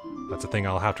 mushrooms. That's a thing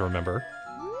I'll have to remember.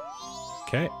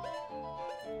 Okay.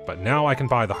 But now I can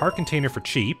buy the heart container for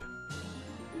cheap.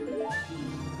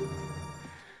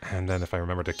 And then if I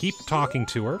remember to keep talking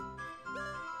to her,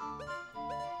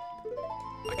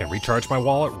 I can recharge my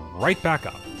wallet right back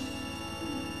up.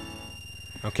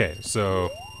 Okay, so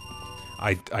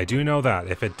I do know that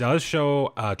if it does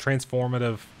show a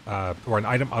transformative or an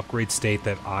item upgrade state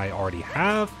that I already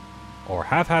have or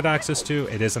have had access to,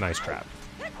 it is an ice trap.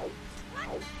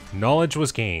 Knowledge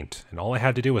was gained, and all I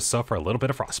had to do was suffer a little bit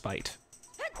of frostbite.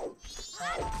 Okay,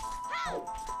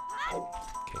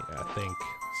 I think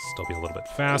still be a little bit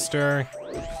faster.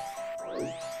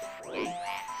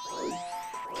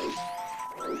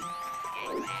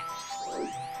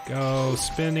 Go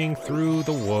spinning through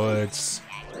the woods.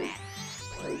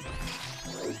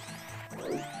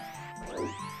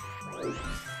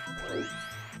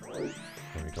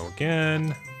 There we go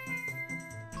again.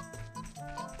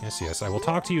 Yes, I will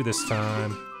talk to you this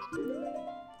time.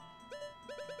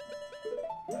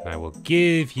 And I will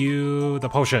give you the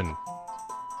potion.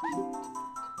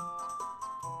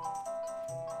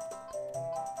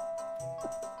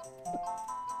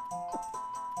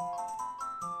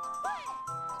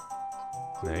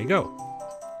 There you go.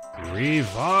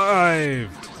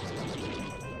 Revived!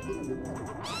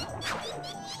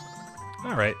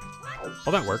 Alright.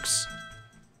 Well, that works.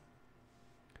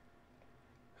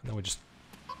 And then we just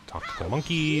talk to the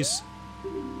monkeys.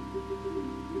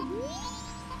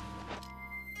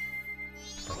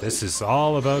 This is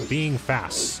all about being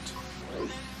fast.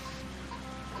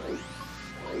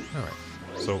 Alright.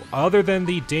 So, other than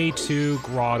the Day 2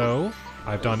 grotto,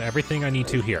 I've done everything I need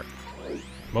to here.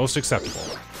 Most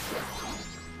acceptable.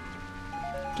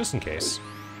 Just in case.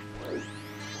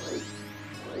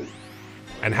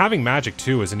 And having magic,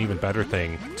 too, is an even better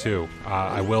thing, too.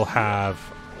 I will have...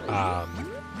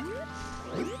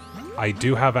 I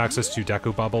do have access to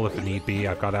Deku Bubble if it need be.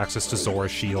 I've got access to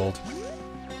Zora's Shield.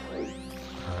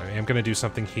 I am going to do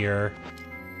something here.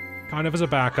 Kind of as a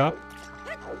backup.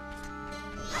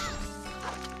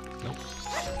 Nope.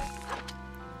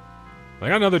 I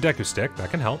got another Deku Stick. That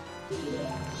can help.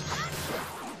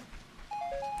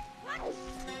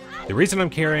 The reason I'm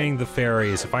carrying the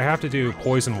fairy is if I have to do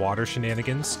poison water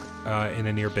shenanigans in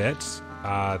a near bit,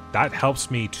 that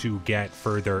helps me to get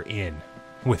further in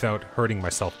without hurting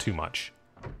myself too much.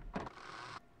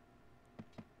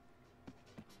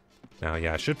 Now,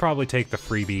 yeah, I should probably take the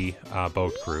freebie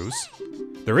boat cruise.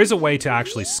 There is a way to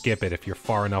actually skip it if you're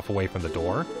far enough away from the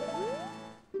door.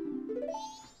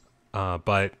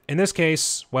 But in this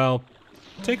case, well,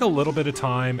 take a little bit of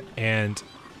time and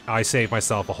I save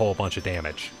myself a whole bunch of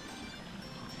damage.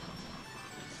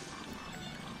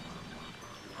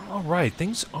 Alright,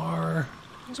 things are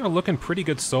looking pretty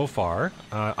good so far.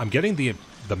 I'm getting the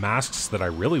masks that I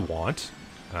really want.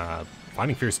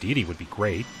 Finding Fierce Deity would be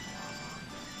great.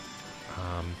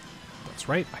 That's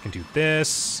right, I can do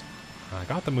this. I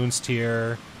got the Moon's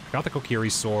Tear. I got the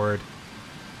Kokiri Sword.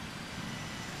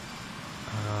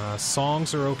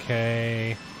 Songs are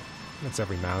okay. That's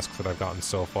every mask that I've gotten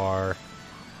so far.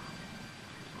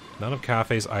 None of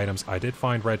Kafei's items. I did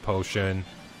find Red Potion.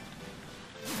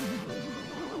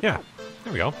 Yeah,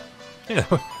 there we go. Yeah,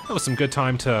 that was some good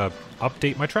time to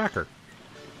update my tracker.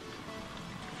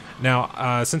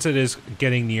 Now, since it is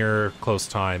getting near close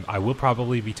time, I will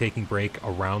probably be taking break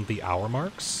around the hour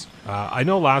marks. I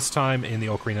know last time in the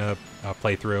Ocarina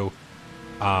playthrough,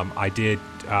 I did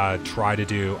try to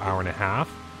do hour and a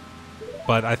half,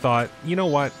 but I thought, you know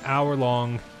what, hour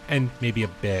long and maybe a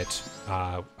bit,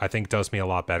 I think does me a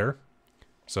lot better.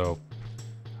 So,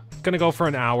 gonna go for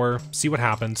an hour, see what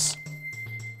happens,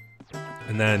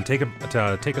 and then take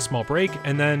a small break,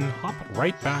 and then hop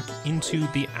right back into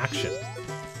the action.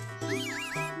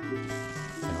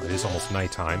 Now, it is almost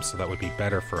nighttime, so that would be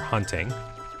better for hunting.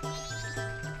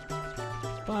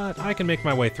 But I can make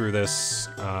my way through this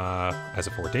as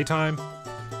if it were daytime.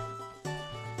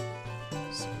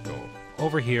 So go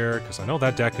over here, because I know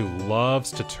that Deku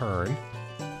loves to turn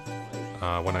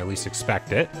when I least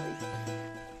expect it.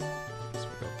 So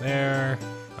we go there.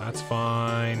 That's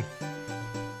fine.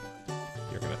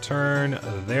 You're going to turn.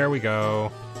 There we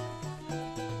go.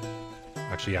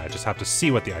 Actually, yeah, I just have to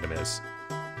see what the item is.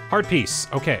 Heart piece.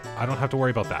 Okay, I don't have to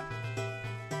worry about that.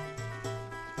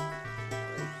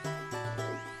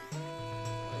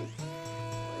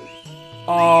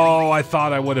 Oh, I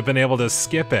thought I would have been able to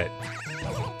skip it.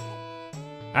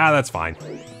 Ah, that's fine.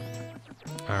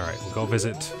 Alright, we'll go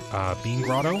visit Bean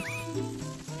Grotto.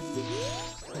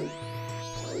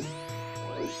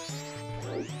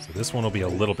 So this one will be a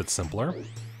little bit simpler.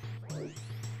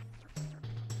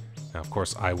 Now, of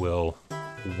course, I will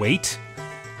wait,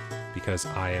 because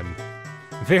I am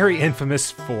very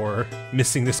infamous for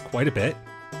missing this quite a bit.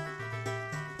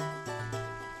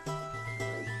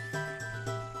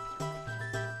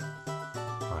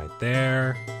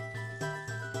 There.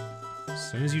 As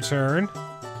soon as you turn.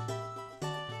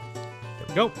 There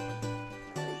we go.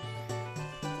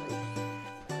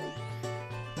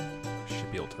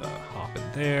 Should be able to hop in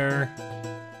there.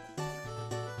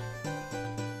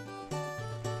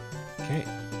 Okay.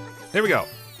 There we go.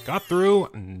 Got through.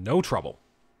 No trouble.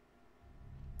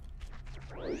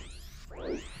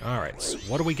 Alright, so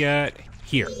what do we get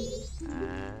here?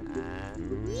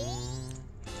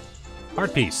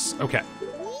 Heart piece. Okay.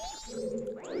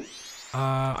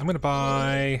 I'm gonna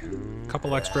buy a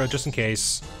couple extra just in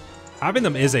case. Having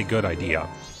them is a good idea.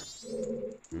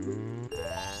 There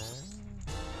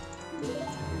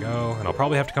we go. And I'll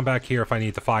probably have to come back here if I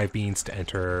need the 5 beans to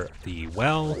enter the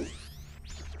well.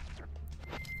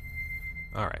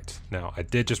 Alright, now I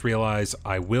did just realize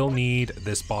I will need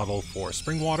this bottle for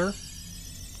spring water.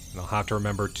 And I'll have to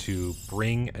remember to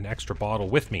bring an extra bottle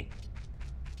with me.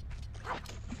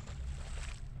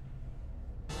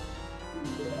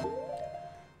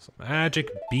 Magic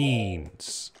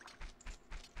beans.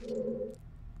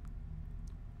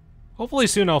 Hopefully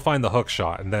soon I'll find the hook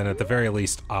shot, and then at the very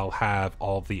least I'll have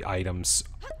all the items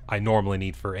I normally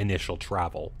need for initial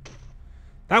travel.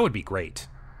 That would be great.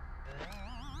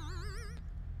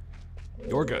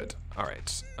 You're good.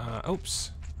 Alright.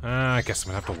 Oops. I guess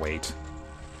I'm gonna have to wait.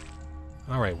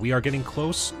 Alright, we are getting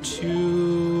close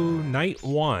to night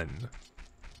 1.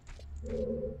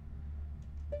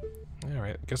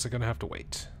 Alright, I guess I'm gonna have to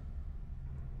wait.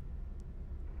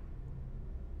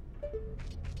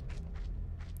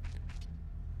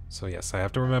 So yes, I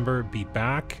have to remember, be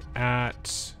back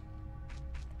at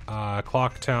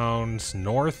Clocktown's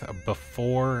north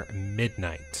before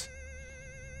midnight.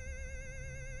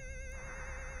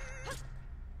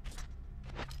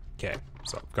 Okay,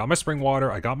 so got my spring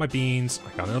water, I got my beans,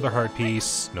 I got another heart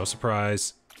piece, no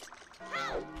surprise.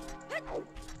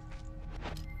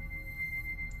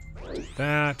 Do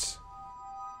that.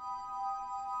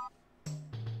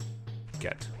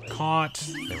 Get caught.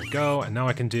 There we go. And now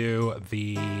I can do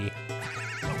the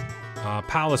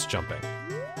palace jumping.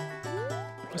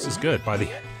 This is good. By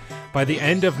By the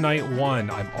end of night 1,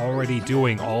 I'm already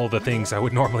doing all the things I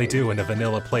would normally do in a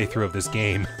vanilla playthrough of this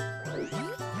game.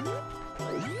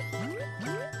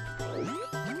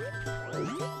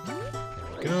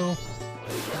 There we go.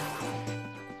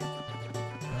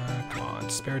 Come on,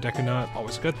 spare Deku Nut,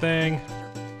 always a good thing.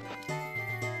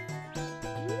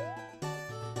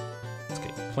 Let's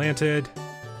get you planted.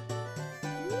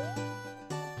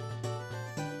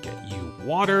 Get you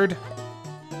watered.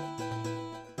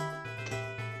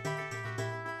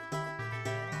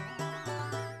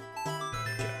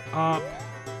 Up.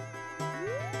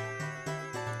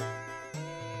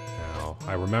 Now,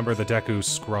 I remember the Deku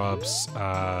Scrub's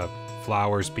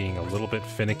flowers being a little bit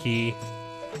finicky.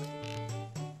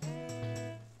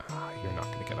 You're not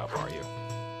going to get up, are you?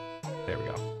 There we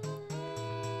go.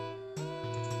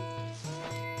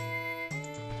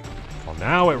 Well,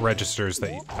 now it registers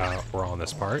that we're on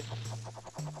this part.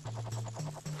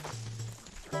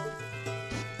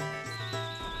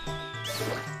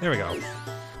 There we go.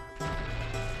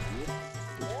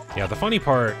 Yeah, the funny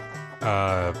part,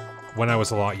 when I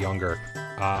was a lot younger,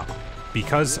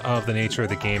 because of the nature of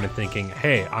the game and thinking,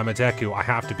 hey, I'm a Deku, I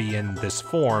have to be in this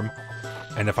form,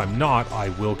 and if I'm not, I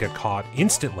will get caught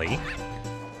instantly,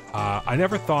 I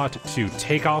never thought to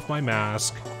take off my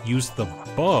mask, use the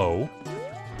bow.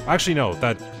 Actually, no,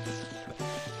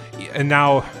 and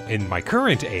now, in my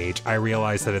current age, I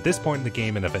realize that at this point in the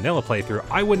game, in a vanilla playthrough,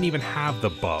 I wouldn't even have the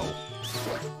bow.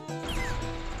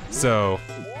 So,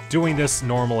 doing this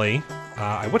normally,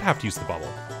 I would have to use the bubble.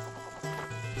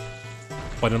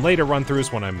 But in later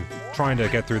run-throughs, when I'm trying to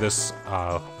get through this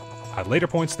at later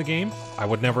points in the game, I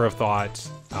would never have thought,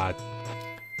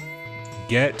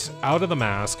 get out of the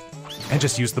mask and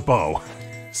just use the bow.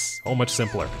 So much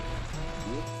simpler.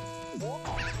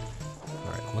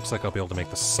 Alright, looks like I'll be able to make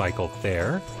the cycle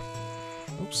there.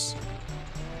 Oops.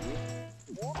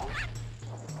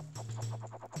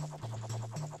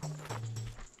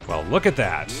 Well, look at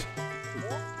that.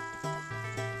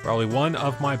 Probably one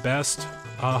of my best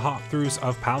hop-throughs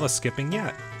of palace skipping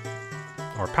yet.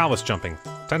 Or palace jumping.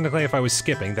 Technically, if I was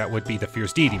skipping, that would be the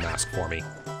Fierce Deity mask for me.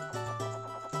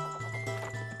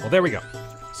 Well, there we go.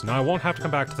 So now I won't have to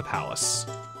come back to the palace.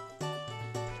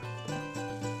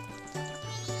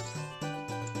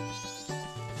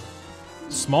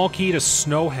 Small key to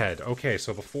Snowhead. Okay,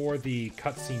 so before the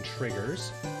cutscene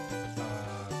triggers...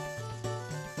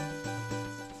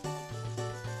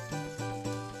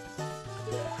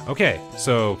 Okay,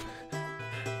 so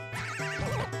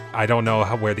I don't know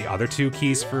where the other two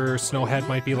keys for Snowhead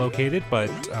might be located, but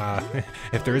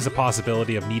if there is a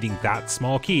possibility of needing that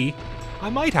small key, I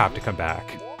might have to come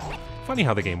back. Funny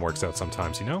how the game works out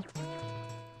sometimes, you know?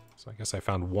 So I guess I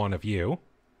found one of you.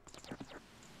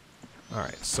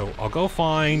 Alright, so I'll go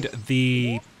find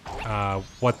the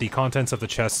what the contents of the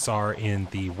chests are in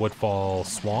the Woodfall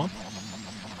Swamp.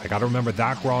 I gotta remember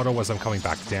that grotto as I'm coming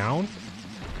back down.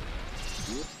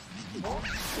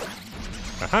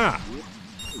 Aha!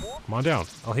 Come on down.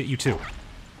 I'll hit you too.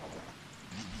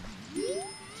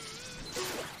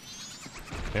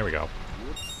 There we go.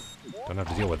 Don't have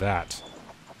to deal with that.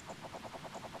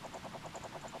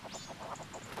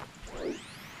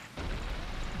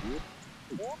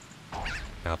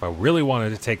 Now, if I really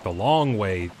wanted to take the long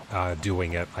way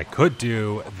doing it, I could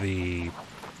do the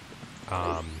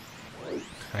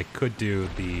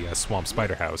Swamp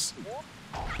Spider House.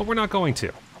 But we're not going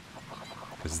to.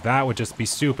 Because that would just be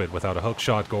stupid without a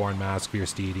Hookshot, Goron Mask,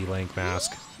 Fierce Deity, Link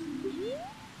Mask.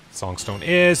 Songstone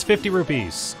is 50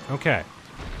 rupees. Okay.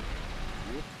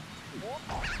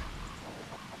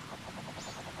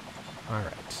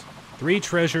 Alright. 3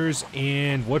 treasures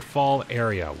in Woodfall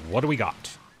area. What do we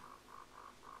got?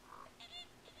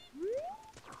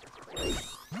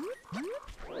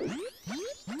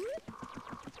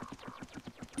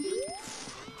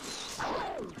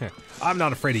 I'm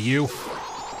not afraid of you.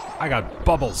 I got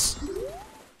bubbles.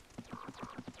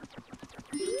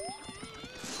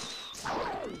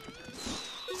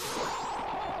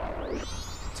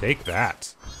 Take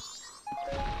that.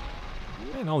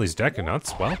 And all these Deku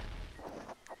Nuts, well,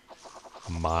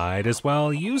 might as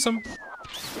well use them.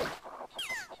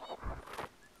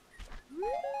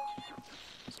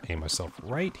 Aim myself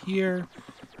right here.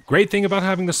 Great thing about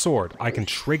having the sword, I can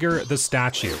trigger the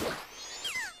statue.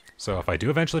 So if I do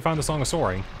eventually find the Song of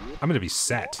Soaring, I'm going to be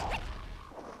set.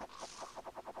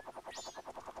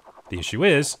 The issue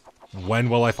is, when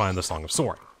will I find the Song of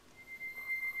Soaring?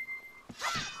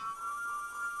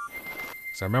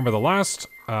 So I remember the last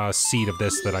seed of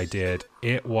this that I did,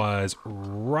 it was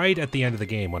right at the end of the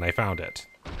game when I found it.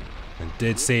 It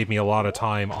did save me a lot of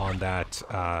time on that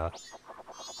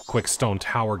quick stone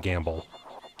tower gamble.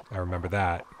 I remember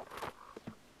that.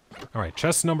 Alright,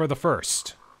 chest number the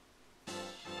first.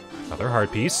 Another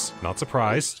heart piece. Not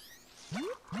surprised.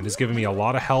 It is giving me a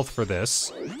lot of health for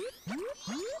this.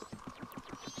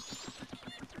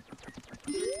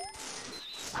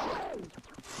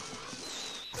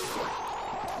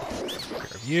 Take care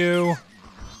of you.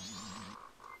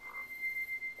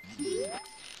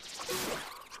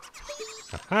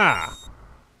 Aha!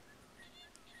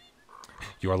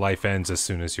 Your life ends as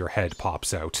soon as your head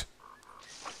pops out.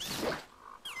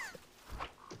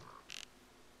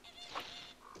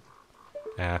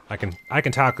 I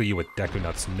can tackle you with Deku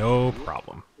Nuts, no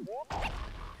problem.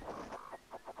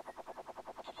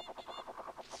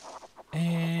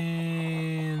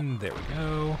 And there we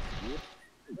go.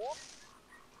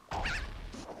 There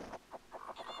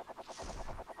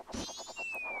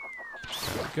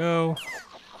we go.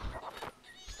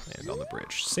 Land on the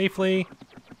bridge safely.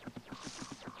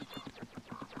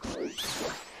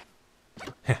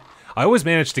 I always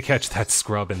manage to catch that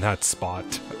scrub in that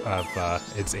spot of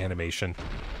its animation.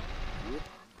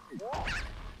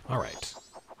 Alright.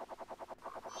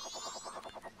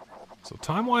 So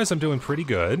time-wise, I'm doing pretty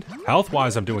good.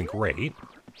 Health-wise, I'm doing great.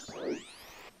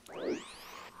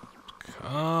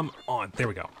 Come on. There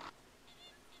we go.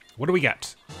 What do we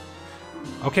get?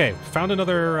 Okay, found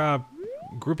another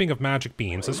grouping of magic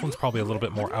beans. This one's probably a little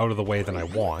bit more out of the way than I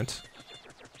want.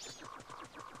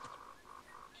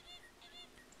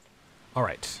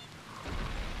 Alright. So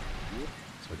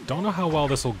I don't know how well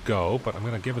this will go, but I'm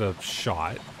going to give it a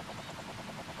shot.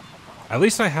 At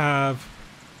least I have...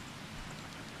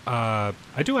 I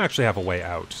do actually have a way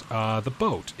out. The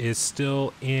boat is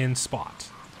still in spot.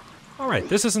 Alright,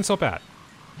 this isn't so bad.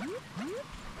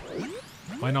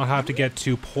 Might not have to get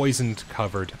too poisoned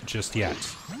covered just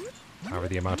yet. However,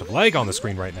 the amount of lag on the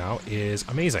screen right now is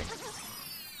amazing.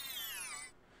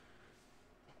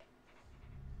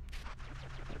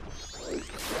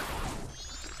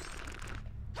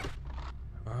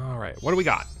 Alright, what do we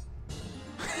got?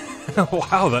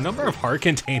 Wow, the number of heart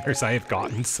containers I have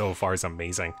gotten so far is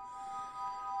amazing.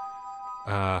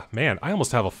 Man, I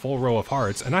almost have a full row of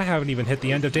hearts, and I haven't even hit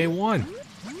the end of day 1.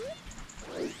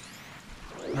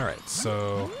 Alright,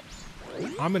 so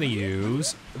I'm gonna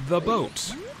use the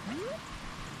boat.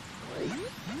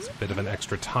 It's a bit of an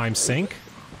extra time sink.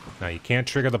 Now, you can't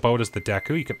trigger the boat as the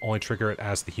Deku, you can only trigger it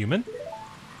as the human.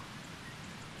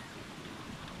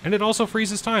 And it also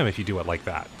freezes time if you do it like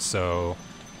that, so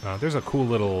there's a cool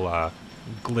little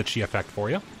glitchy effect for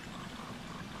you.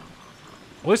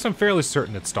 At least I'm fairly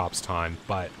certain it stops time,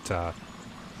 but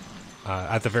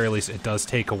at the very least it does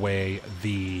take away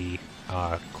the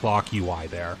clock UI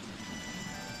there.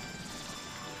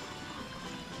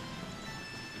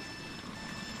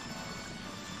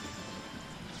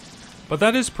 But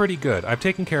that is pretty good. I've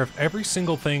taken care of every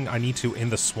single thing I need to in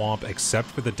the swamp except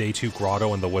for the Day 2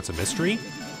 Grotto and the Woods of Mystery.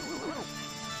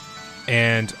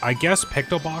 And I guess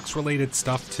Pictobox related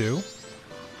stuff too.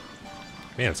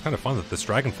 Man, it's kind of fun that this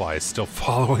dragonfly is still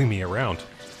following me around.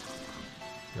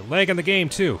 You're lagging the game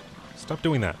too. Stop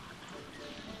doing that.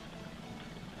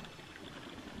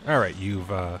 Alright,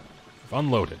 you've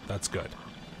unloaded. That's good.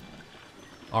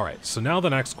 Alright, so now the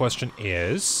next question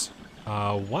is,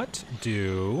 what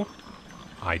do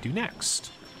I do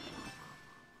next?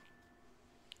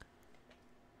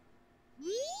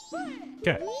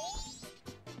 Okay.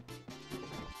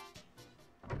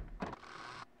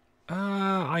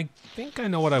 I think I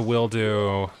know what I will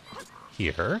do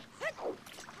here.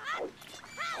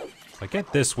 If I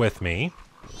get this with me...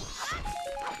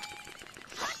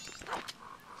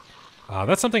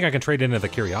 that's something I can trade into the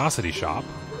Curiosity Shop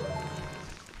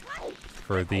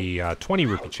for the 20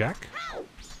 rupee check.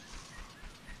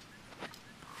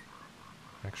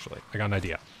 Actually, I got an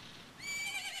idea.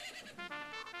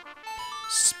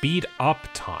 Speed up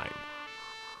time.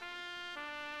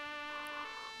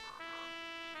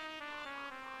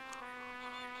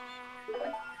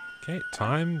 Okay,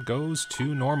 time goes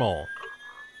to normal.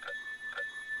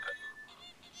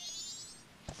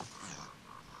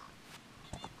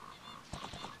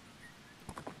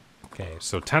 Okay,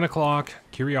 so 10 o'clock,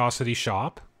 Curiosity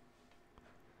Shop.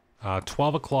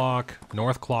 12 o'clock,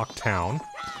 North Clock Town.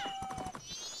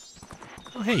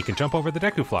 Oh, hey, you can jump over the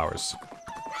Deku Flowers.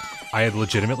 I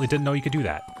legitimately didn't know you could do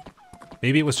that.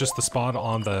 Maybe it was just the spot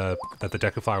on that the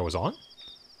Deku Flower was on?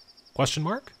 Question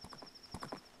mark?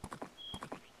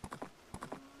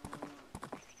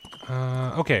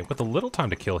 Okay, with a little time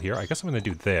to kill here, I guess I'm going to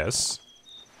do this.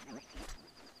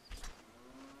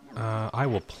 I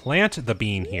will plant the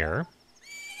bean here.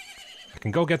 I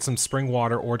can go get some spring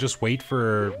water or just wait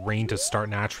for rain to start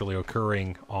naturally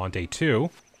occurring on day 2.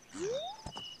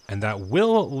 And that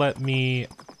will let me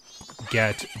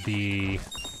get the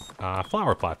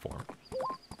flower platform.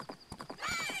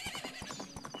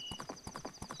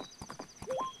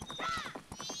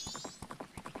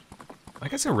 I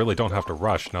guess I really don't have to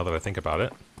rush now that I think about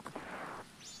it.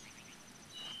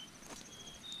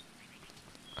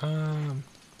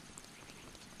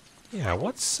 Yeah,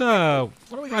 what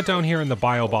do we got down here in the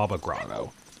Biobaba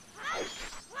Grotto?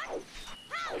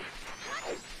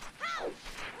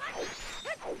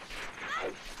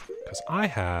 Because I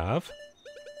have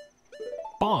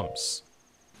bombs.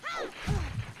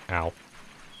 Ow.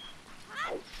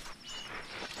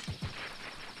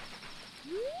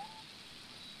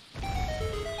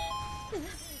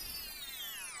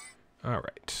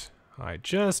 Alright. I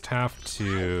just have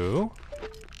to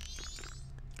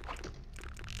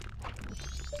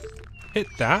hit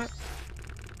that.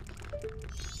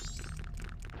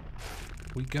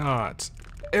 We got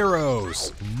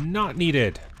arrows. Not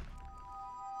needed.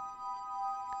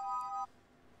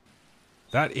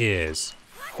 That is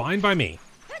fine by me.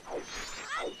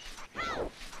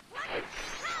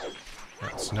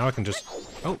 Alright, so now I can just...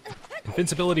 Oh,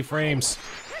 invincibility frames.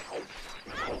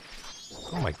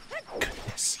 Oh my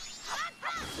goodness.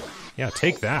 Yeah,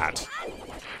 take that.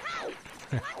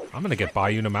 I'm gonna get by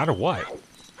you no matter what.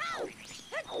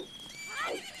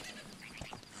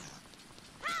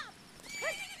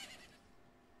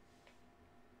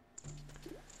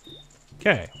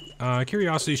 Okay,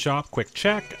 Curiosity Shop, quick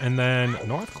check, and then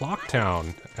North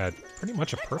Clocktown at pretty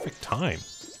much a perfect time.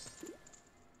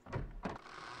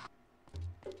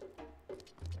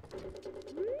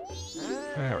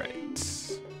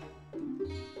 Alright.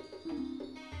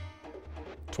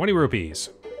 20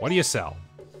 rupees. What do you sell?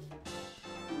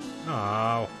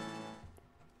 Oh.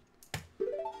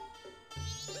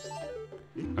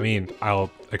 I mean,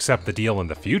 I'll accept the deal in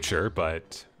the future,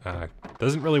 but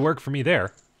doesn't really work for me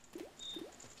there.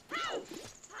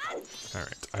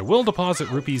 Alright, I will deposit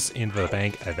rupees into the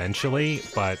bank eventually,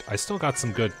 but I still got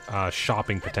some good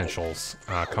shopping potentials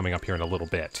coming up here in a little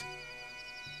bit.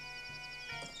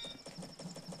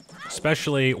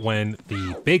 Especially when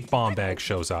the big bomb bag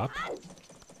shows up.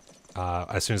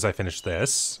 As soon as I finish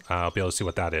this, I'll be able to see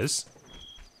what that is.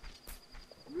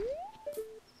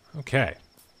 Okay.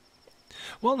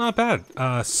 Well, not bad.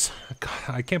 God,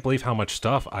 I can't believe how much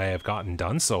stuff I have gotten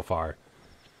done so far.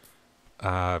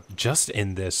 Just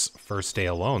in this first day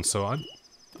alone. So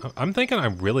I'm thinking I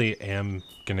really am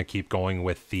gonna keep going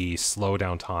with the slow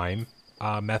down time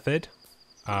method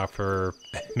for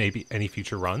maybe any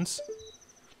future runs.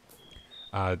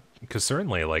 Because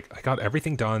certainly, like, I got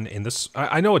everything done in this...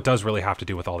 I know it does really have to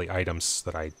do with all the items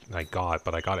that I got,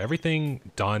 but I got everything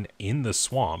done in the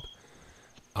swamp.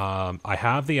 I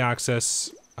have the access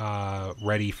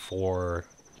ready for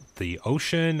the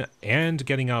ocean and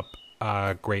getting up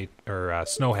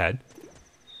Snowhead,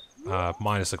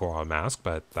 minus the Goron Mask,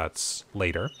 but that's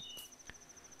later.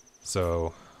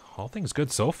 So, all things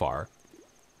good so far.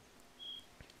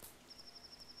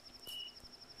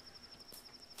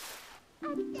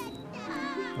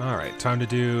 Alright, time to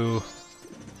do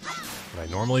what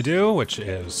I normally do, which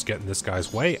is get in this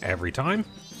guy's way every time.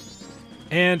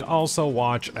 And also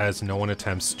watch as no one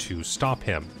attempts to stop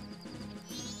him.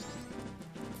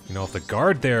 You know, if the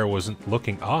guard there wasn't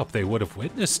looking up, they would have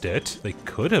witnessed it. They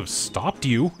could have stopped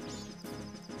you.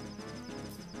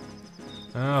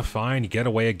 Ah, fine, you get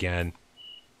away again.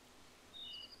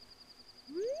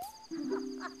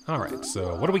 Alright,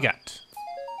 so what do we got?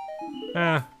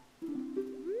 At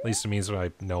least it means that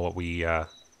I know what we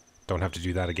don't have to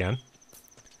do that again.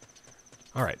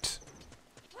 Alright.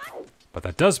 But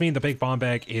that does mean the big bomb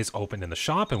bag is open in the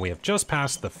shop, and we have just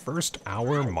passed the first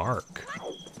hour mark.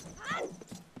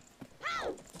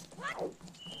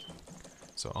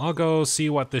 So I'll go see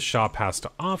what this shop has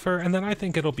to offer, and then I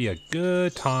think it'll be a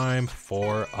good time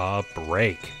for a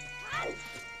break.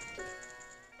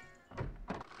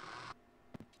 What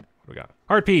do we got?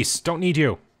 Heart piece, don't need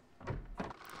you.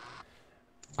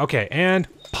 Okay, and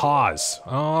pause.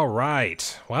 All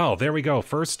right. Well, there we go.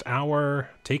 First hour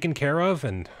taken care of,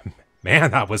 and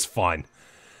man, that was fun.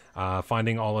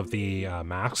 Finding all of the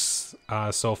masks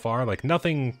so far. Like,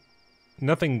 nothing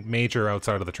major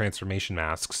outside of the transformation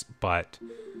masks, but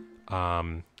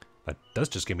that does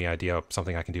just give me an idea of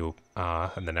something I can do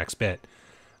in the next bit.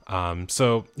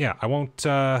 So, yeah, I won't...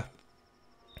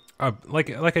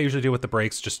 like I usually do with the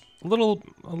breaks, just a little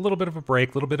bit of a break,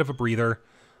 a little bit of a breather.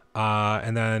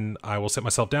 And then I will sit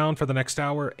myself down for the next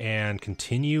hour and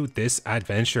continue this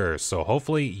adventure. So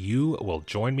hopefully you will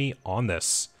join me on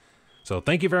this. So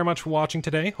thank you very much for watching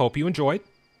today. Hope you enjoyed.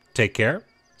 Take care,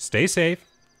 stay safe,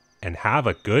 and have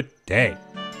a good day.